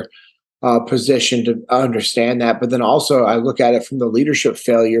better position to understand that. But then also I look at it from the leadership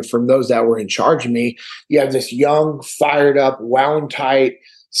failure from those that were in charge of me. You have this young, fired up, wound tight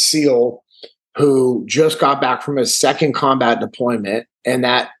SEAL who just got back from his second combat deployment. And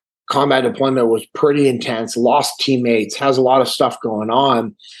that combat deployment was pretty intense, lost teammates, has a lot of stuff going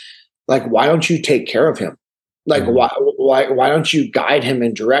on. Like, why don't you take care of him? Like, why don't you guide him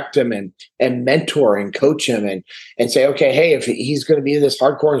and direct him and mentor and coach him and say, okay, hey, if he's going to be this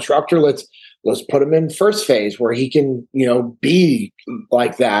hardcore instructor, let's put him in first phase where he can, be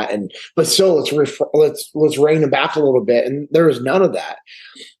like that. But still let's rein him back a little bit. And there was none of that.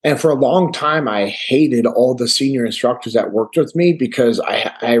 And for a long time, I hated all the senior instructors that worked with me because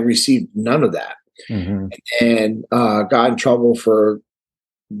I received none of that, and got in trouble for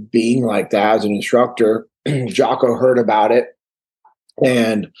being like that as an instructor. Jocko heard about it.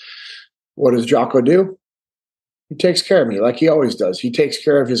 And what does Jocko do? He takes care of me like he always does. He takes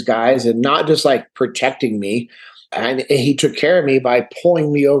care of his guys and not just like protecting me. And he took care of me by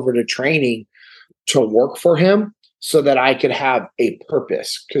pulling me over to training to work for him so that I could have a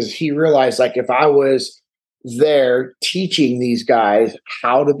purpose. Because he realized, like, if I was there teaching these guys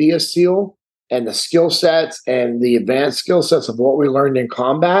how to be a SEAL and the skill sets and the advanced skill sets of what we learned in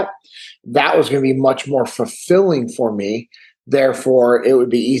combat, that was going to be much more fulfilling for me. Therefore, it would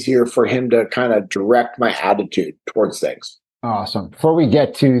be easier for him to kind of direct my attitude towards things. Awesome. Before we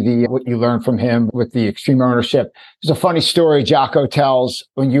get to what you learned from him with the extreme ownership, there's a funny story Jocko tells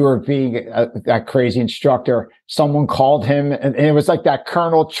when you were being that crazy instructor. Someone called him, and it was like that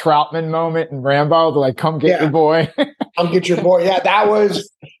Colonel Troutman moment in Rambo, like, come get your boy. Come get your boy. Yeah, that was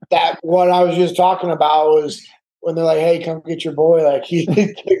that. What I was just talking about was when they're like, hey, come get your boy. Like, he's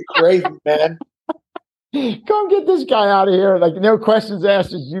crazy, man. Come get this guy out of here. Like, no questions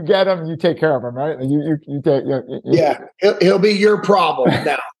asked. Just you get him, you take care of him, right? You take. Yeah, he'll be your problem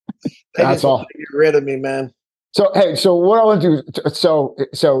now. That's all. Get rid of me, man. So, hey, so what I want to do,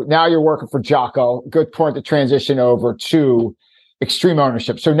 so now you're working for Jocko. Good point to transition over to extreme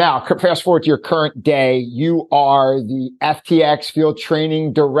ownership. So now, fast forward to your current day. You are the FTX Field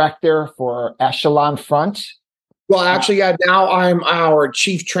Training Director for Echelon Front. Well, actually, now I'm our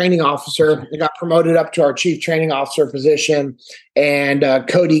chief training officer. I got promoted up to our chief training officer position. And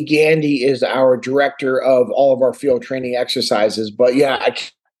Cody Gandy is our director of all of our field training exercises. But yeah, I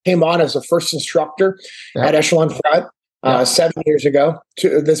came on as the first instructor at Echelon Front 7 years ago,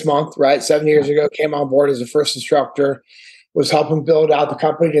 this month, right? 7 years ago, came on board as the first instructor, was helping build out the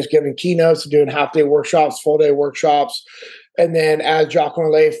company, just giving keynotes, doing half-day workshops, full-day workshops. And then as Jocko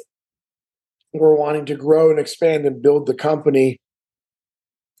and Leif were wanting to grow and expand and build the company,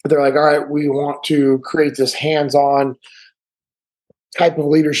 they're like, all right, we want to create this hands-on type of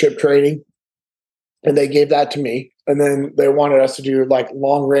leadership training. And they gave that to me. And then they wanted us to do like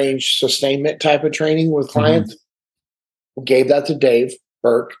long-range sustainment type of training with clients. Gave that to Dave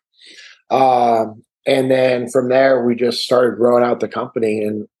Burke. And then from there, we just started growing out the company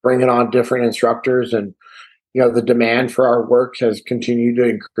and bringing on different instructors. And, the demand for our work has continued to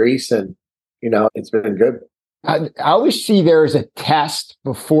increase, and it's been good. I always see there's a test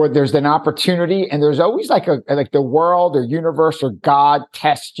before there's an opportunity, and there's always like the world or universe or God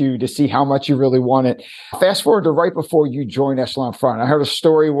tests you to see how much you really want it. Fast forward to right before you joined Echelon Front. I heard a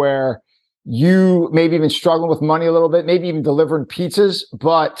story where you maybe even struggling with money a little bit, maybe even delivering pizzas,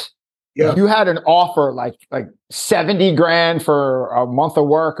 but Yeah. You had an offer like 70 grand for a month of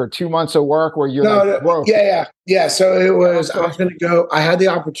work or 2 months of work where you're No, like, no, whoa. yeah. So I was going to go, I had the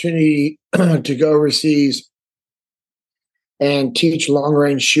opportunity to go overseas and teach long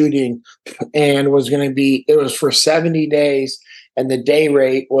range shooting, and it was for 70 days, and the day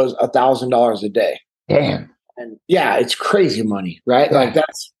rate was $1,000 a day. Damn. And yeah, it's crazy money, right? Yeah. Like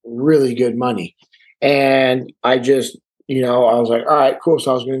that's really good money. And I just, I was like, all right, cool.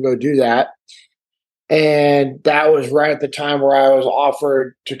 So I was going to go do that. And that was right at the time where I was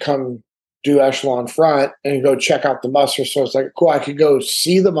offered to come do Echelon Front and go check out the muster. So it's like, cool, I could go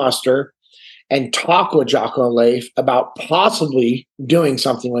see the muster and talk with Jocko and Leif about possibly doing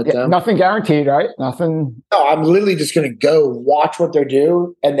something with them. Nothing guaranteed, right? Nothing. No, I'm literally just going to go watch what they're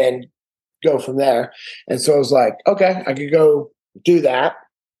doing and then go from there. And so I was like, okay, I could go do that.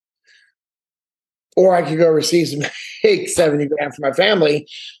 Or I could go overseas and make 70 grand for my family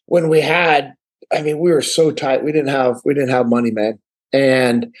when we were so tight. We didn't have money, man.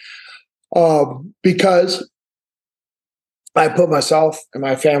 And because I put myself and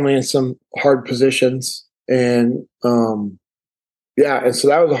my family in some hard positions, and and so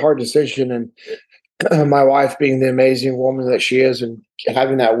that was a hard decision. And my wife, being the amazing woman that she is, and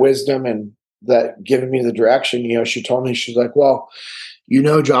having that wisdom and that giving me the direction, she told me, she's like, well,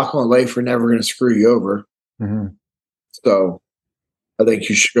 Jocko and Leif are never going to screw you over. Mm-hmm. So I think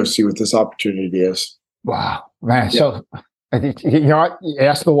you should go see what this opportunity is. Wow, man. Yeah. So I think, you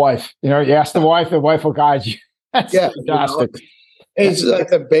ask the wife, the wife will guide you. That's fantastic. It's like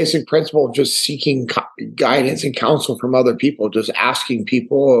the basic principle of just seeking guidance and counsel from other people, just asking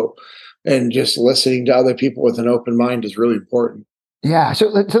people and just listening to other people with an open mind is really important. Yeah. So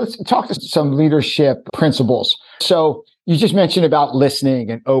let's talk to some leadership principles. So you just mentioned about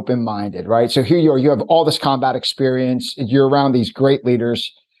listening and open-minded, right? So here you have all this combat experience. You're around these great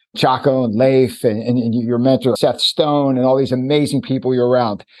leaders, Jocko and Leif, and your mentor, Seth Stone, and all these amazing people you're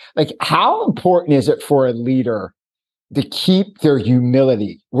around. Like, how important is it for a leader to keep their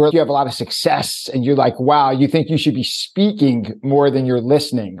humility, where you have a lot of success and you're like, wow, you think you should be speaking more than you're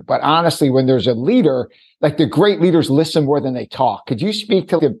listening. But honestly, when there's a leader, like the great leaders listen more than they talk. Could you speak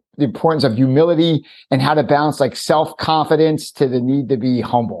to the importance of humility and how to balance like self-confidence to the need to be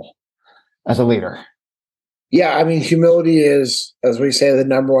humble as a leader? Yeah, humility is, as we say, the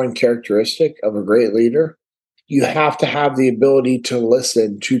number one characteristic of a great leader. You have to have the ability to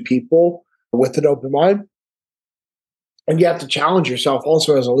listen to people with an open mind. And you have to challenge yourself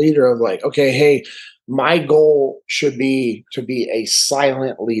also as a leader of like, okay, hey, my goal should be to be a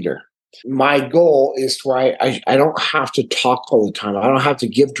silent leader. My goal is to where I don't have to talk all the time. I don't have to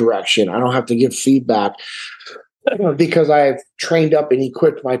give direction. I don't have to give feedback because I've trained up and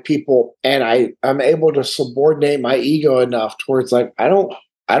equipped my people, and I'm able to subordinate my ego enough towards like, I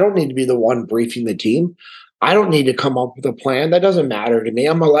don't need to be the one briefing the team. I don't need to come up with a plan. That doesn't matter to me.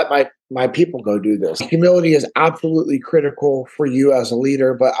 I'm going to let my people go do this. Humility is absolutely critical for you as a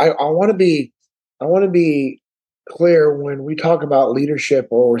leader, but I want to be clear when we talk about leadership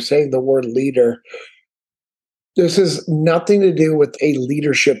or we're saying the word leader. This is nothing to do with a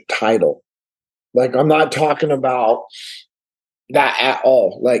leadership title. Like, I'm not talking about that at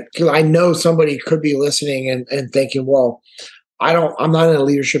all. Like, because I know somebody could be listening and thinking, well, I'm not in a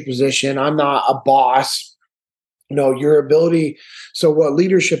leadership position. I'm not a boss. No, your ability. So what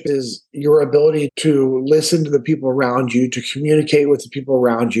leadership is, your ability to listen to the people around you, to communicate with the people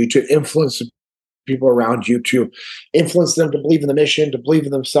around you, to influence the people around you, to influence them to believe in the mission, to believe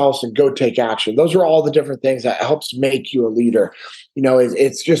in themselves, and go take action. Those are all the different things that helps make you a leader.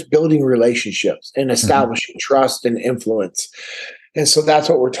 It's just building relationships and establishing trust and influence. And so that's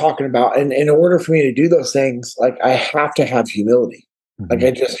what we're talking about. And in order for me to do those things, like, I have to have humility. Like,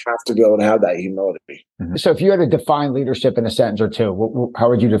 I just have to be able to have that humility. So if you had to define leadership in a sentence or two, how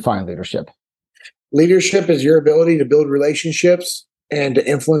would you define leadership? Leadership is your ability to build relationships and to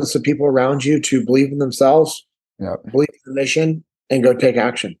influence the people around you to believe in themselves, believe in the mission, and go take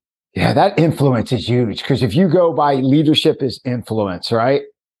action. Yeah, that influence is huge, because if you go by leadership is influence, right?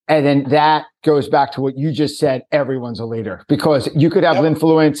 And then that goes back to what you just said, everyone's a leader, because you could have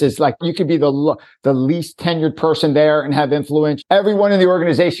influence as like, you could be the least tenured person there and have influence. Everyone in the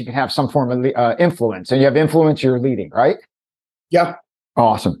organization can have some form of influence, and you have influence, you're leading, right? Yeah.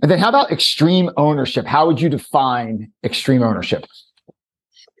 Awesome. And then how about extreme ownership? How would you define extreme ownership?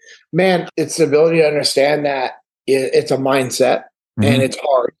 Man, it's the ability to understand that it's a mindset, and it's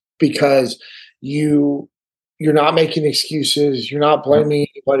hard because you're not making excuses. You're not blaming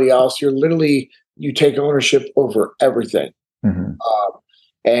anybody else. You take ownership over everything.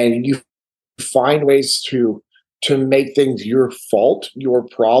 And you find ways to to make things your fault, your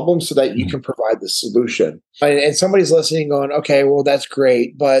problem, so that you can provide the solution. And somebody's listening going, okay, well, that's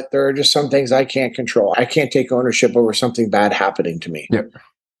great, but there are just some things I can't control. I can't take ownership over something bad happening to me. Yep.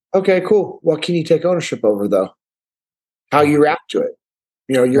 Okay, cool. What can you take ownership over, though? How you react to it.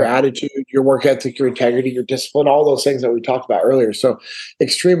 Your attitude, your work ethic, your integrity, your discipline, all those things that we talked about earlier. So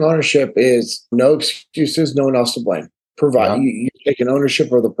extreme ownership is no excuses, no one else to blame. You taking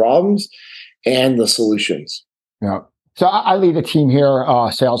ownership of the problems and the solutions. Yeah. So I lead a team here,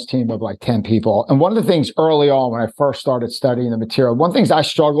 a sales team of like 10 people. And one of the things early on when I first started studying the material, one of the things I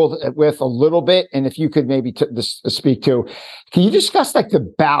struggled with a little bit, and if you could maybe speak to, can you discuss like the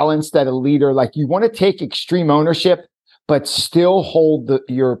balance that a leader, like you want to take extreme ownership, but still hold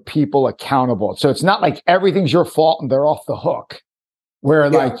your people accountable. So it's not like everything's your fault and they're off the hook.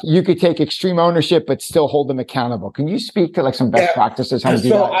 Where like you could take extreme ownership, but still hold them accountable. Can you speak to like some best practices? How to do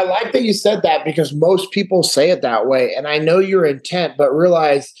that? I like that you said that because most people say it that way. And I know your intent, but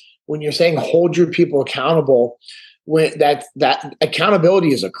realize when you're saying hold your people accountable, when that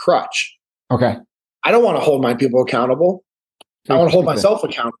accountability is a crutch. Okay. I don't want to hold my people accountable. I want to hold myself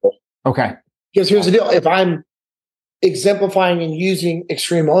accountable. Okay. Because here's the deal. If I'm exemplifying and using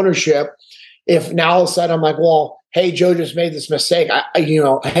extreme ownership, if now all of a sudden I'm like, well, hey, Joe just made this mistake. I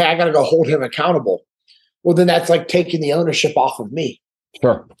got to go hold him accountable. Well, then that's like taking the ownership off of me.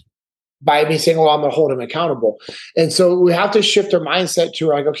 Sure. By me saying, well, I'm going to hold him accountable. And so we have to shift our mindset to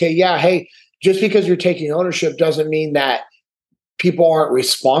like, okay, hey, just because you're taking ownership doesn't mean that people aren't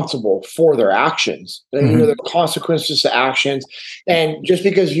responsible for their actions. Mm-hmm. There are consequences to actions. And just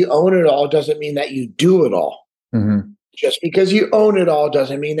because you own it all doesn't mean that you do it all. Mm-hmm. Just because you own it all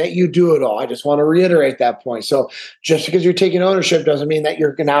doesn't mean that you do it all. I just want to reiterate that point. So just because you're taking ownership doesn't mean that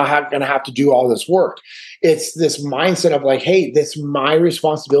you're now going to have to do all this work. It's this mindset of like, hey, it's my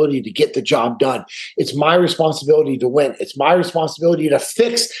responsibility to get the job done. It's my responsibility to win. It's my responsibility to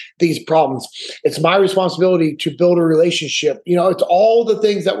fix these problems. It's my responsibility to build a relationship. It's all the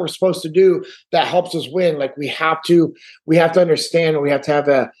things that we're supposed to do that helps us win. Like we have to understand, and we have to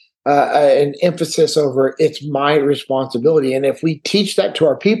have an emphasis over it's my responsibility. And if we teach that to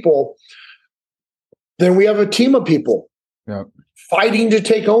our people, then we have a team of people fighting to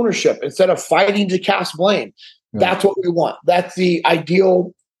take ownership instead of fighting to cast blame. That's what we want. That's the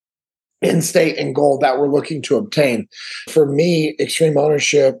ideal end state and goal that we're looking to obtain. For me, extreme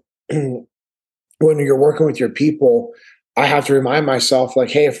ownership, when you're working with your people, I have to remind myself like,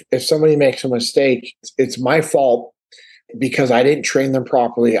 hey, if somebody makes a mistake, it's my fault. Because I didn't train them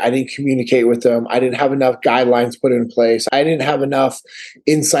properly. I didn't communicate with them. I didn't have enough guidelines put in place. I didn't have enough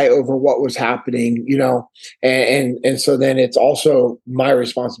insight over what was happening, and so then it's also my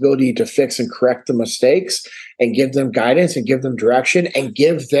responsibility to fix and correct the mistakes and give them guidance and give them direction and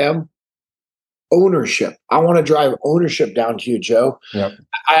give them ownership. I want to drive ownership down to you, Joe. Yep.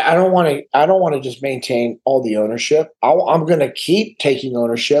 I don't want to just maintain all the ownership. I'm going to keep taking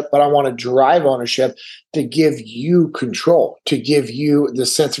ownership, but I want to drive ownership to give you control, to give you the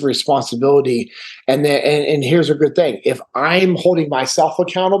sense of responsibility. And here's a good thing. If I'm holding myself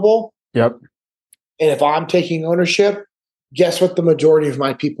accountable, and if I'm taking ownership, guess what the majority of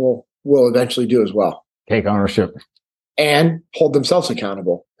my people will eventually do as well? Take ownership. And hold themselves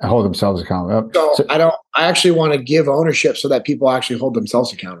accountable. So I actually want to give ownership so that people actually hold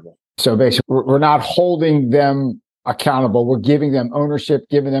themselves accountable. So basically, we're not holding them accountable. We're giving them ownership,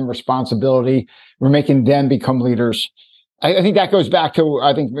 giving them responsibility. We're making them become leaders. I think that goes back to,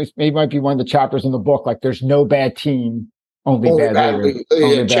 I think it might be one of the chapters in the book, like there's no bad team, only bad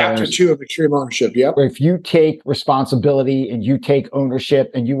leaders. Chapter 2 of Extreme Ownership, yep. If you take responsibility and you take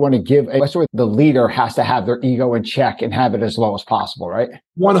ownership and you want to give, the leader has to have their ego in check and have it as low as possible, right?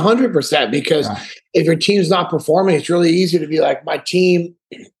 100%, because if your team's not performing, it's really easy to be like, my team,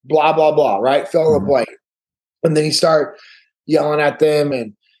 blah, blah, blah, right? Fill in the blank. And then you start yelling at them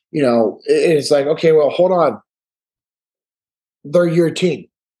and, it's like, okay, well, hold on. They're your team.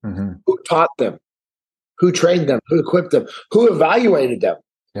 Mm-hmm. Who taught them? Who trained them? Who equipped them? Who evaluated them?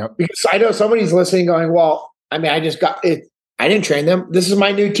 Yep. Because I know somebody's listening going, well, I just got it. I didn't train them. This is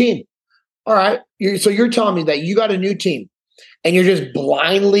my new team. All right. So you're telling me that you got a new team and you're just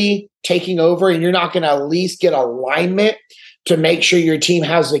blindly taking over and you're not going to at least get alignment to make sure your team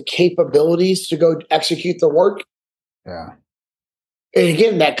has the capabilities to go execute the work? Yeah. And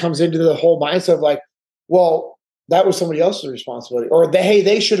again, that comes into the whole mindset of like, well, that was somebody else's responsibility. Or,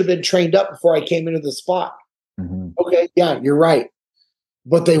 they should have been trained up before I came into the spot. Mm-hmm. Okay, yeah, you're right.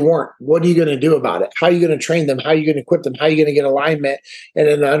 But they weren't. What are you going to do about it? How are you going to train them? How are you going to equip them? How are you going to get alignment and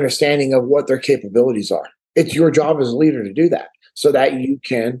an understanding of what their capabilities are? It's your job as a leader to do that so that you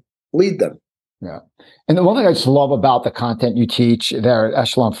can lead them. Yeah. And the one thing I just love about the content you teach there at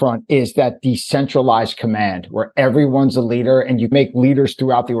Echelon Front is that decentralized command where everyone's a leader and you make leaders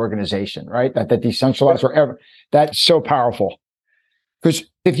throughout the organization, right? That decentralized wherever that's so powerful. Because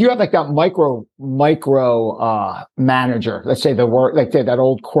if you have like that micro manager, let's say that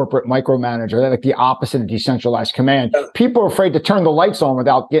old corporate micromanager, like the opposite of decentralized command, people are afraid to turn the lights on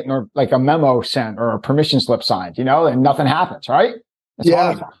without getting like a memo sent or a permission slip signed, and nothing happens, right? It's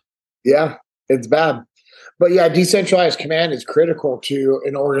horrible. Yeah, it's bad. But yeah, decentralized command is critical to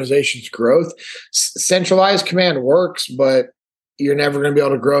an organization's growth. Centralized command works, but you're never going to be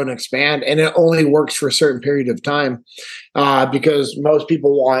able to grow and expand. And it only works for a certain period of time because most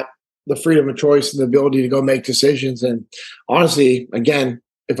people want the freedom of choice and the ability to go make decisions. And honestly, again,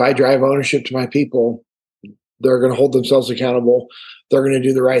 if I drive ownership to my people, they're going to hold themselves accountable. They're going to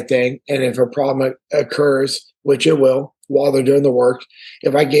do the right thing. And if a problem occurs, which it will, while they're doing the work,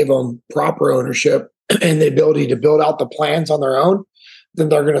 if I gave them proper ownership and the ability to build out the plans on their own, then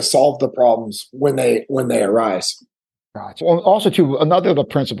they're going to solve the problems when they arise. Gotcha. Well, also, too, another of the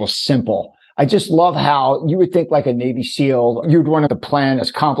principles, simple. I just love how you would think like a Navy SEAL, you'd want the plan as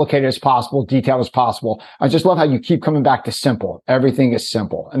complicated as possible, detailed as possible. I just love how you keep coming back to simple. Everything is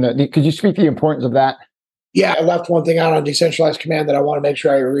simple. And could you speak to the importance of that? Yeah, I left one thing out on decentralized command that I want to make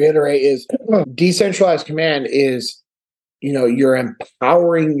sure I reiterate is decentralized command is, you're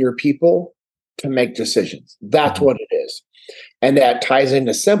empowering your people to make decisions. That's what it is. And that ties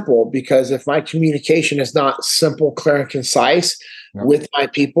into simple because if my communication is not simple, clear, and concise with my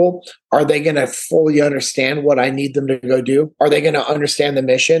people, are they going to fully understand what I need them to go do? Are they going to understand the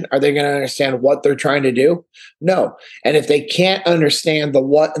mission? Are they going to understand what they're trying to do? No. And if they can't understand the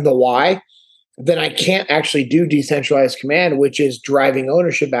what and the why, then I can't actually do decentralized command, which is driving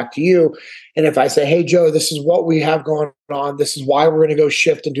ownership back to you. And if I say, hey, Joe, this is what we have going on. This is why we're going to go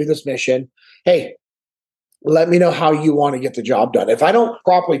shift and do this mission. Hey, let me know how you want to get the job done. If I don't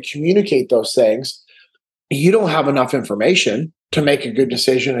properly communicate those things, you don't have enough information to make a good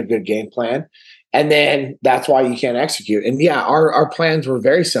decision, a good game plan. And then that's why you can't execute. And yeah, our plans were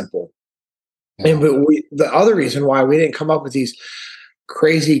very simple. Yeah. But the other reason why we didn't come up with these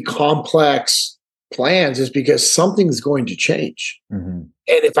crazy complex plans is because something's going to change. Mm-hmm. And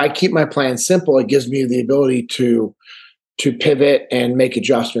if I keep my plan simple, it gives me the ability to pivot and make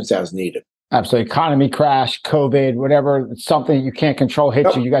adjustments as needed. Absolutely. Economy crash, COVID, whatever, something you can't control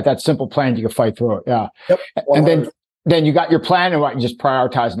hits you. You got that simple plan, you can fight through it. Yeah. Yep. And then you got your plan and you just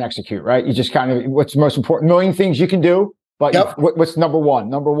prioritize and execute, right? You just kind of, what's the most important? Million things you can do, but what's number one?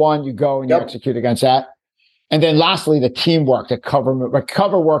 Number one, you go and you execute against that. And then lastly, the teamwork, the cover move. Like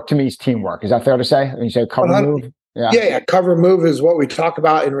cover work to me is teamwork. Is that fair to say? When you say cover move? Yeah. Cover move is what we talk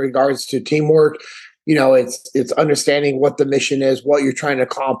about in regards to teamwork. It's understanding what the mission is, what you're trying to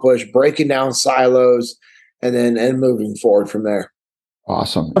accomplish, breaking down silos, and moving forward from there.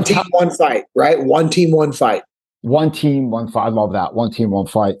 Awesome. One team, one fight, right? One team, one fight. One team, one fight. I love that. One team, one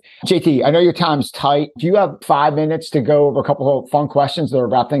fight. JT, I know your time's tight. Do you have 5 minutes to go over a couple of fun questions that will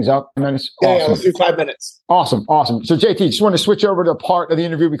wrap things up? Minutes? Awesome. Yeah, let's do 5 minutes. Awesome. So JT, just want to switch over to a part of the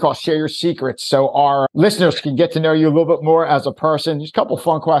interview we call Share Your Secrets. So our listeners can get to know you a little bit more as a person. Just a couple of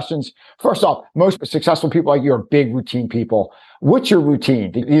fun questions. First off, most successful people like you are big routine people. What's your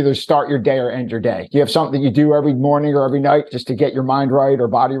routine to either start your day or end your day? Do you have something that you do every morning or every night just to get your mind right or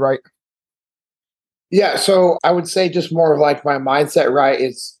body right? Yeah, so I would say just more of like my mindset, right?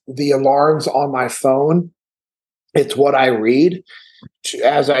 It's the alarms on my phone. It's what I read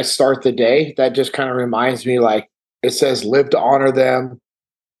as I start the day. That just kind of reminds me, like it says, live to honor them,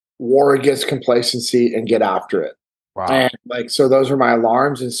 war against complacency, and get after it. Wow. And so those are my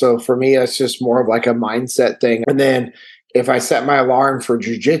alarms. And so for me, it's just more of like a mindset thing. And then if I set my alarm for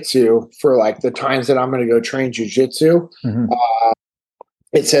jujitsu for like the times that I'm going to go train jujitsu,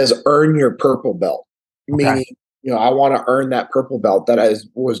 it says earn your purple belt. Meaning, I want to earn that purple belt that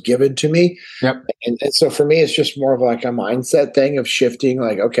was given to me. Yep. And so for me, it's just more of like a mindset thing of shifting,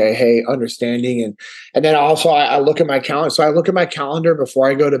 like, okay, hey, understanding. And then also I look at my calendar. So I look at my calendar before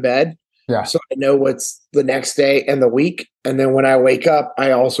I go to bed. Yeah. So I know what's the next day and the week. And then when I wake up,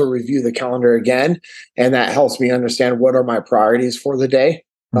 I also review the calendar again. And that helps me understand what are my priorities for the day.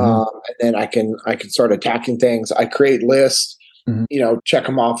 And then I can start attacking things. I create lists, check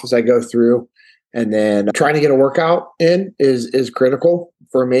them off as I go through. And then trying to get a workout in is critical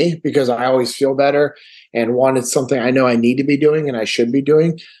for me because I always feel better. And one, it's something I know I need to be doing and I should be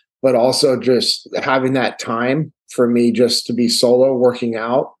doing, but also just having that time for me just to be solo working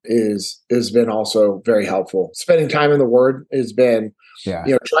out has been also very helpful. Spending time in the Word has been Yeah.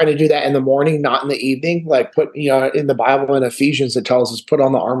 Trying to do that in the morning, not in the evening. Like in the Bible in Ephesians, it tells us put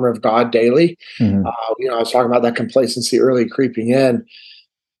on the armor of God daily. Mhm. I was talking about that complacency early creeping in.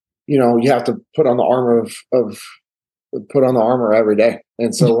 You have to put on the armor put on the armor every day.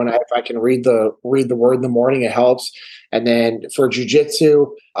 And so if I can read the word in the morning, it helps. And then for jujitsu,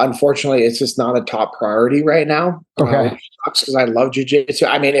 unfortunately, it's just not a top priority right now. Okay. Which sucks because I love jujitsu.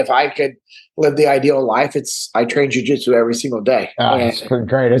 I mean, if I could live the ideal life, I train jujitsu every single day. It's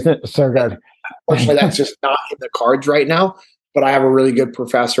great, isn't it? So good. Unfortunately, that's just not in the cards right now. But I have a really good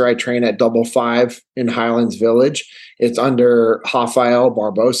professor. I train at Double Five in Highlands Village. It's under Rafael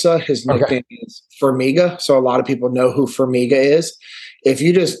Barbosa. His nickname is Formiga. So a lot of people know who Formiga is. If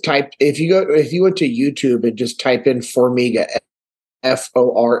you went to YouTube and just type in Formiga,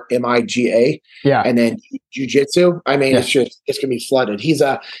 Formiga, and then jujitsu, I mean, it's gonna be flooded. He's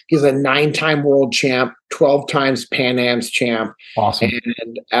a 9-time world champ, 12 times Pan Am's champ. Awesome.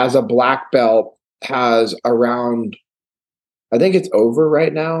 And as a black belt, has around, I think it's over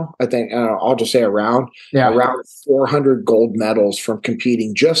right now. I'll just say around 400 gold medals from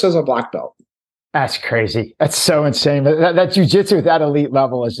competing just as a black belt. That's crazy. That's so insane. That jujitsu at that elite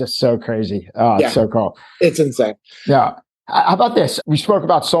level is just so crazy. Oh, it's so cool. It's insane. Yeah. How about this? We spoke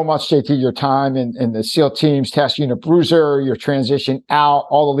about so much, JT, your time in the SEAL teams, Task Unit Bruiser, your transition out,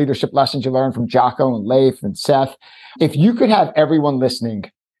 all the leadership lessons you learned from Jocko and Leif and Seth. If you could have everyone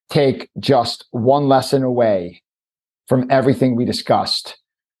listening take just one lesson away from everything we discussed,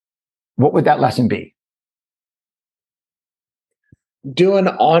 what would that lesson be? Do an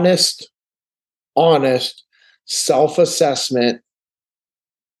honest self-assessment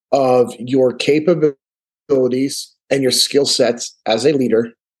of your capabilities and your skill sets as a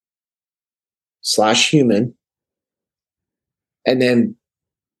leader / human, and then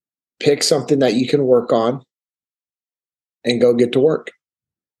pick something that you can work on and go get to work.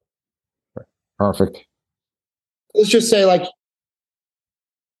 Perfect. Let's just say, like,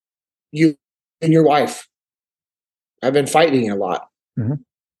 you and your wife have been fighting a lot. Mm-hmm.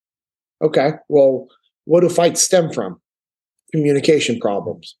 Okay, well, what do fights stem from? Communication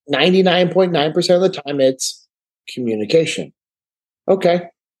problems. 99.9% of the time, it's communication. Okay.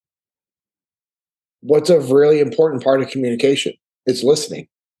 What's a really important part of communication? It's listening.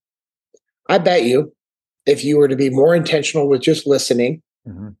 I bet you if you were to be more intentional with just listening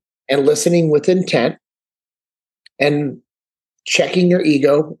and listening with intent and checking your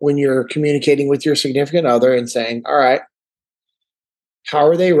ego when you're communicating with your significant other and saying, all right, how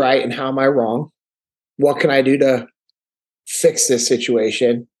are they right and how am I wrong? What can I do to fix this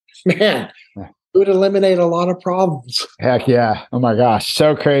situation? Man, it would eliminate a lot of problems. Heck yeah. Oh my gosh.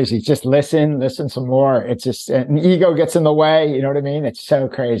 So crazy. Just listen some more. It's just an ego gets in the way. You know what I mean? It's so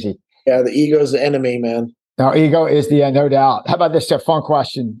crazy. Yeah. The ego is the enemy, man. No, ego is the end, no doubt. How about this? A fun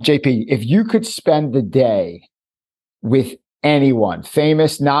question, JP. If you could spend the day with anyone,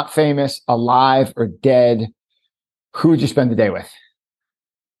 famous, not famous, alive or dead, who would you spend the day with?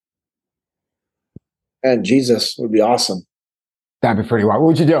 And Jesus would be awesome. That'd be pretty wild. What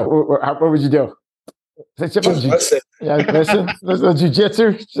would you do? What would you do? Just listen. Yeah, listen.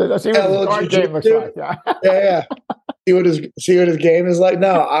 Jiu-jitsu. Let's see what his guard game looks like. Yeah. See what his game is like.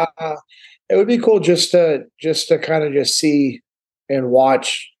 No, it would be cool just to kind of just see and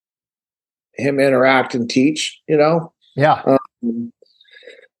watch him interact and teach. Yeah.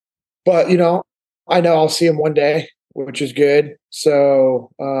 But I know I'll see him one day, which is good.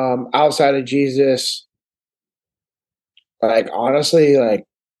 So outside of Jesus, like, honestly, like,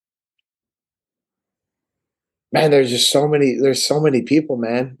 man, there's so many people,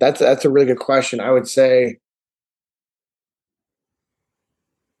 man. That's a really good question. I would say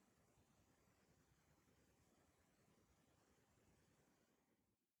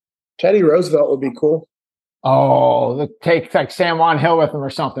Teddy Roosevelt would be cool. Oh, take like San Juan Hill with him or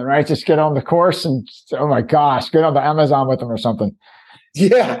something, right? Just get on the course and, oh my gosh, get on the Amazon with him or something.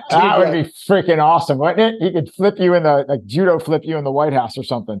 Yeah. That would be freaking awesome, wouldn't it? He could judo flip you in the White House or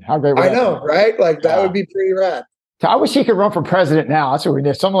something. How great would that be? I know, right? Like, that would be pretty rad. I wish he could run for president now. That's what we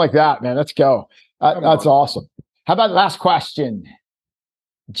need. Something like that, man. Let's go. That's awesome. How about last question?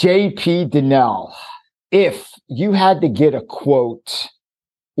 JP Dinnell, if you had to get a quote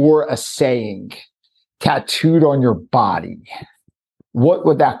or a saying tattooed on your body, what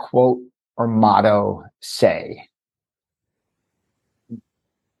would that quote or motto say?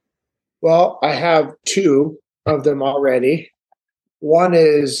 Well, I have two of them already. One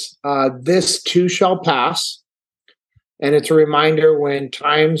is, this too shall pass. And it's a reminder when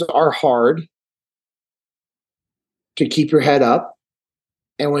times are hard to keep your head up.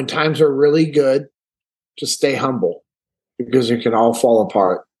 And when times are really good, to stay humble. because it can all fall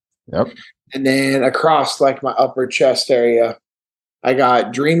apart. Yep. And then across like my upper chest area, I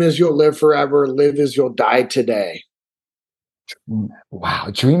got dream as you'll live forever, live as you'll die today. Wow.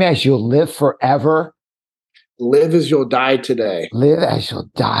 Dream as you'll live forever. Live as you'll die today. Live as you'll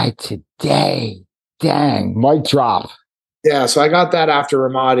die today. Dang. Mic drop. Yeah. So I got that after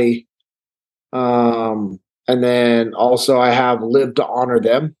Ramadi. And then also I have live to honor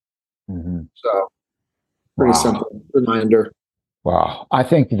them. Mm-hmm. So pretty simple reminder. Wow. I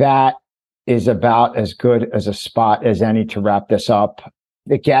think that is about as good as a spot as any to wrap this up.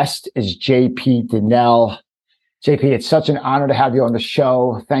 The guest is JP Dinnell. JP, it's such an honor to have you on the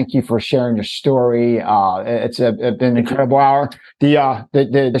show. Thank you for sharing your story. It's been an incredible hour.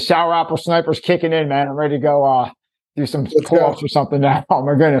 The sour apple sniper's kicking in, man. I'm ready to go do some pull-ups or something now. Oh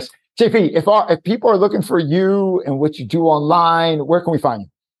my goodness. JP, if people are looking for you and what you do online, where can we find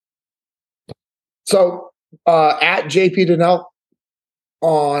you? So at JP Dinnell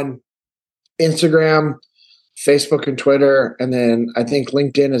on Instagram, Facebook, and Twitter. And then I think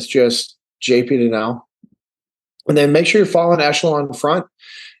LinkedIn is just JP Dinnell. And then make sure you're following Echelon Front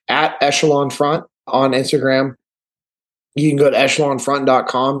at Echelon Front on Instagram. You can go to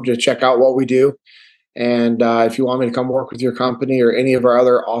echelonfront.com to check out what we do. And if you want me to come work with your company or any of our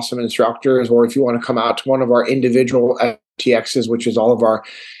other awesome instructors, or if you want to come out to one of our individual FTXs, which is all of our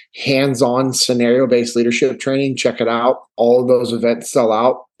hands-on scenario-based leadership training, check it out. All of those events sell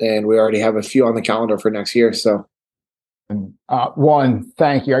out, and we already have a few on the calendar for next year. So,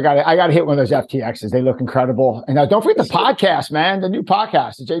 thank you. I got to hit one of those FTXs. They look incredible. And don't forget the podcast, man. The new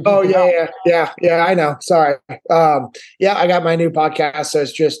podcast. The JP. Oh yeah. I know. Sorry. I got my new podcast. So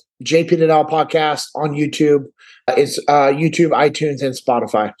it's just JP Dinnell podcast on YouTube. It's YouTube, iTunes, and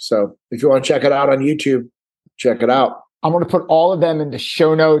Spotify. So if you want to check it out on YouTube, check it out. I'm going to put all of them in the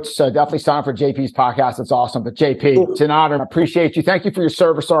show notes. So definitely sign up for JP's podcast. It's awesome. But JP, It's an honor. I appreciate you. Thank you for your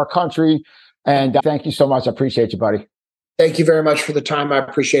service to our country. And thank you so much. I appreciate you, buddy. Thank you very much for the time. I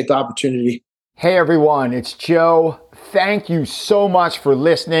appreciate the opportunity. Hey, everyone. It's Joe. Thank you so much for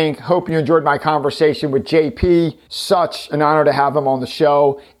listening. Hope you enjoyed my conversation with JP. Such an honor to have him on the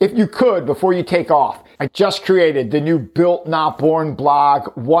show. If you could, before you take off, I just created the new Built Not Born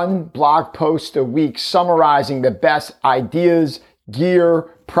blog, one blog post a week summarizing the best ideas, gear,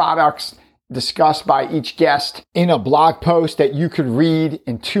 products discussed by each guest in a blog post that you could read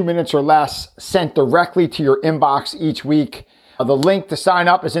in 2 minutes or less, sent directly to your inbox each week. The link to sign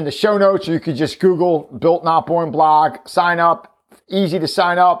up is in the show notes, or you could just Google Built Not Born blog, sign up. Easy to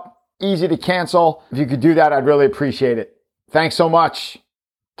sign up, easy to cancel. If you could do that, I'd really appreciate it. Thanks so much.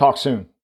 Talk soon.